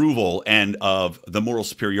approval and of the moral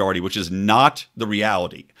superiority, which is not the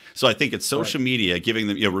reality. So I think it's social media giving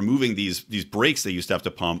them, removing these brakes they used to have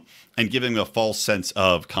to pump and giving them a false sense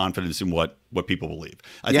of confidence in what people believe.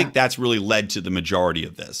 I think that's really led to the majority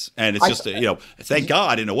of this. And it's just, thank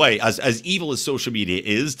God, in a way, as evil as social media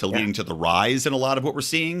is to leading to the rise in a lot of what we're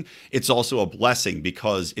seeing, it's also a blessing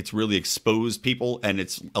because it's really exposed people and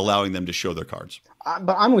it's allowing them to show their cards.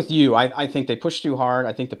 But I'm with you. I think they pushed too hard.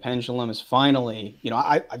 I think the pendulum is finally,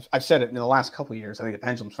 I've said it in the last couple of years. I think the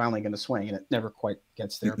pendulum's finally going to swing, and it never quite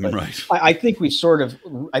gets there. But I think we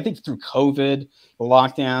I think through COVID, the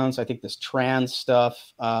lockdowns, I think this trans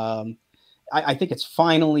stuff, I think it's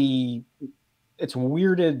weirded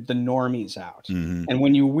the normies out. And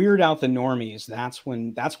when you weird out the normies, that's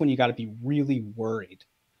when you got to be really worried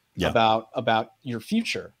about your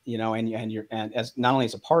future, and as not only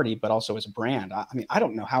as a party, but also as a brand. I mean, I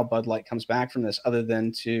don't know how Bud Light comes back from this other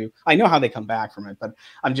than I know how they come back from it, but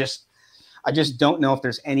I just don't know if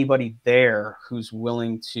there's anybody there who's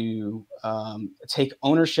willing to take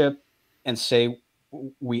ownership and say,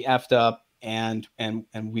 we effed up and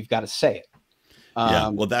we've got to say it.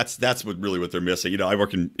 Well, that's what they're missing. I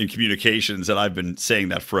work in communications, and I've been saying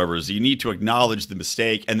that forever, is you need to acknowledge the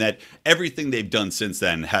mistake, and that everything they've done since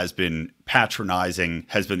then has been patronizing,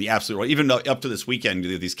 has been the absolute right. Even though up to this weekend,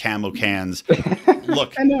 these camo cans.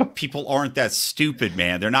 Look, people aren't that stupid,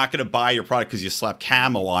 man. They're not going to buy your product because you slap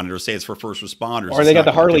camo on it or say it's for first responders. Or they got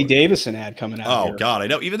the Harley Davidson ad coming out. Oh, God, I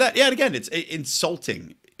know. Even that. Yeah, and again, it's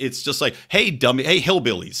insulting. It's just like, hey, dummy, hey,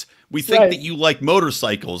 hillbillies. We think that you like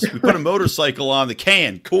motorcycles. We put a motorcycle on the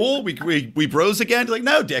can. Cool. We bros again. Like,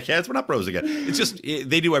 no, dickheads. We're not bros again. It's just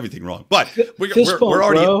they do everything wrong. But we're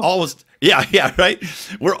already almost right.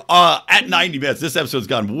 We're at 90 minutes. This episode's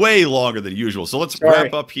gone way longer than usual. So let's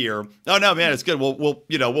wrap up here. Oh no, man, it's good.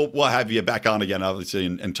 We'll have you back on again, obviously,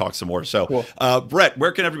 and talk some more. So, cool. Brett,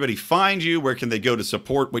 where can everybody find you? Where can they go to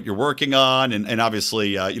support what you're working on? And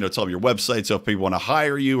obviously, tell them your website. So if people want to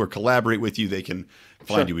hire you or collaborate with you, they can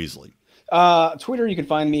find you easily. Twitter, you can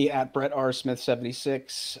find me at Brett R. Smith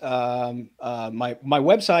 76. My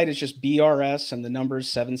website is just BRS and the numbers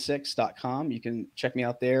 76.com. You can check me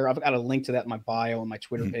out there. I've got a link to that in my bio on my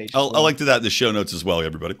Twitter page. I'll link to that in the show notes as well,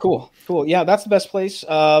 everybody. Cool. Yeah, that's the best place.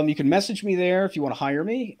 You can message me there if you want to hire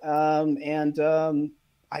me.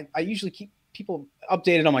 I usually keep people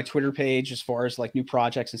updated on my Twitter page as far as like new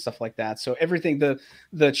projects and stuff like that. So everything,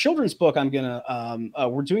 the children's book, I'm gonna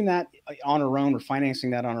we're doing that on our own. We're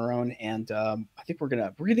financing that on our own, and I think we're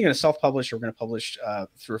either gonna self-publish or we're gonna publish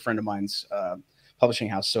through a friend of mine's publishing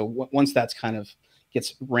house. So once that's kind of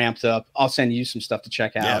gets ramped up, I'll send you some stuff to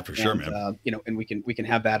check out. Yeah, for sure, man. You know, and we can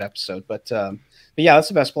have that episode. But yeah, that's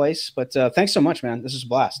the best place. But thanks so much, man. This is a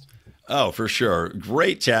blast. Oh, for sure.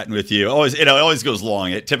 Great chatting with you. Always, it always goes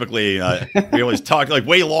long. It typically, we always talk like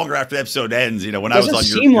way longer after the episode ends. You know, when I was on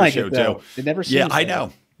your show too. It never seems. Yeah, I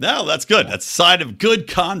know. No, that's good. That's a sign of good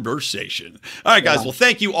conversation. All right, guys. Yeah. Well,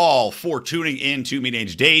 thank you all for tuning in to Mean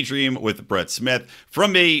Age Daydream with Brett Smith.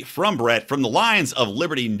 From me, from Brett, from the Lions of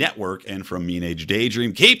Liberty Network, and from Mean Age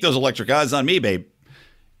Daydream. Keep those electric eyes on me, babe,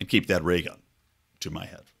 and keep that ray gun to my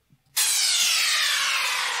head.